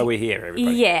 That's why we're here,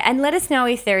 everybody. Yeah, and let us know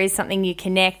if there is something you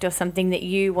connect or something that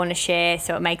you want to share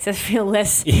so it makes us feel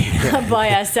less by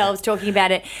ourselves talking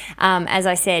about it. As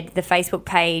I said, the Facebook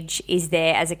page is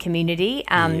there as a community.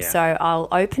 So I'll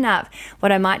open up.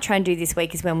 What I might try and do this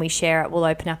week is when we share it, we'll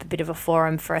open up a bit of a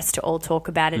forum for us to all talk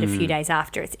about it a few days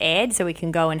after it's aired so we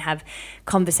can go and have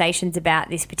conversations about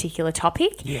this particular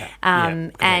topic.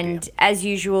 And as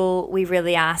usual, we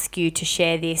really ask you to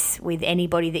share this with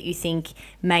anybody that you think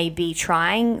may be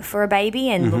trying for a baby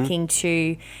and looking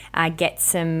to get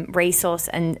some resource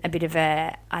and a bit of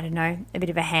a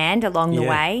hand along the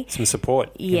way. Some support.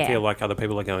 You feel like other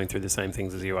people are going through the same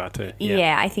things as you are too.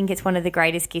 Yeah, I think it's one of the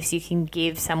greatest gifts you can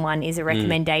give someone is a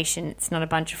recommendation. It's not a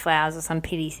bunch of flowers or some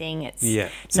pity thing. It's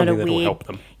not a weird, will help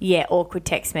them. Awkward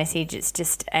text message. It's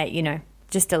just,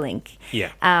 just a link.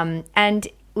 Yeah. And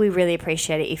we really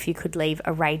appreciate it if you could leave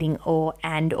a rating or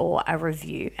a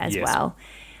review as well.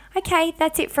 Okay,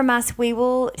 that's it from us. We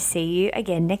will see you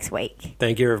again next week.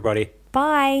 Thank you, everybody.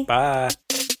 Bye. Bye.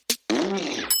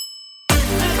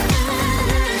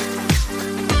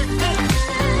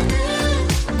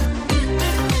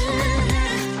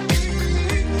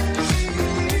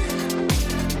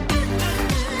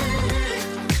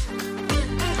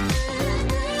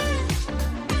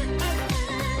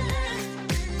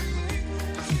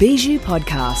 Bijou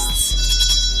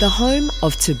Podcasts, the home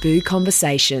of taboo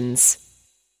conversations.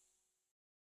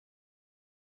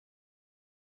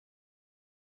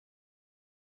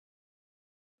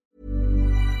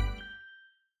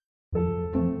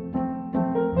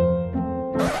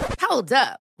 Hold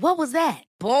up. What was that?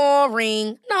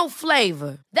 Boring. No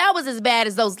flavor. That was as bad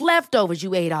as those leftovers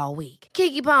you ate all week.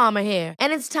 Keke Palmer here,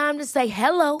 and it's time to say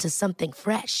hello to something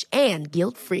fresh and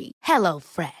guilt-free. Hello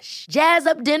Fresh. Jazz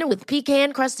up dinner with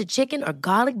pecan-crusted chicken or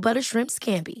garlic butter shrimp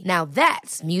scampi. Now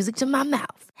that's music to my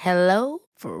mouth. Hello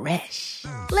Fresh.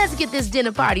 Let's get this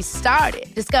dinner party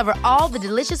started. Discover all the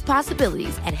delicious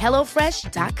possibilities at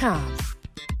HelloFresh.com.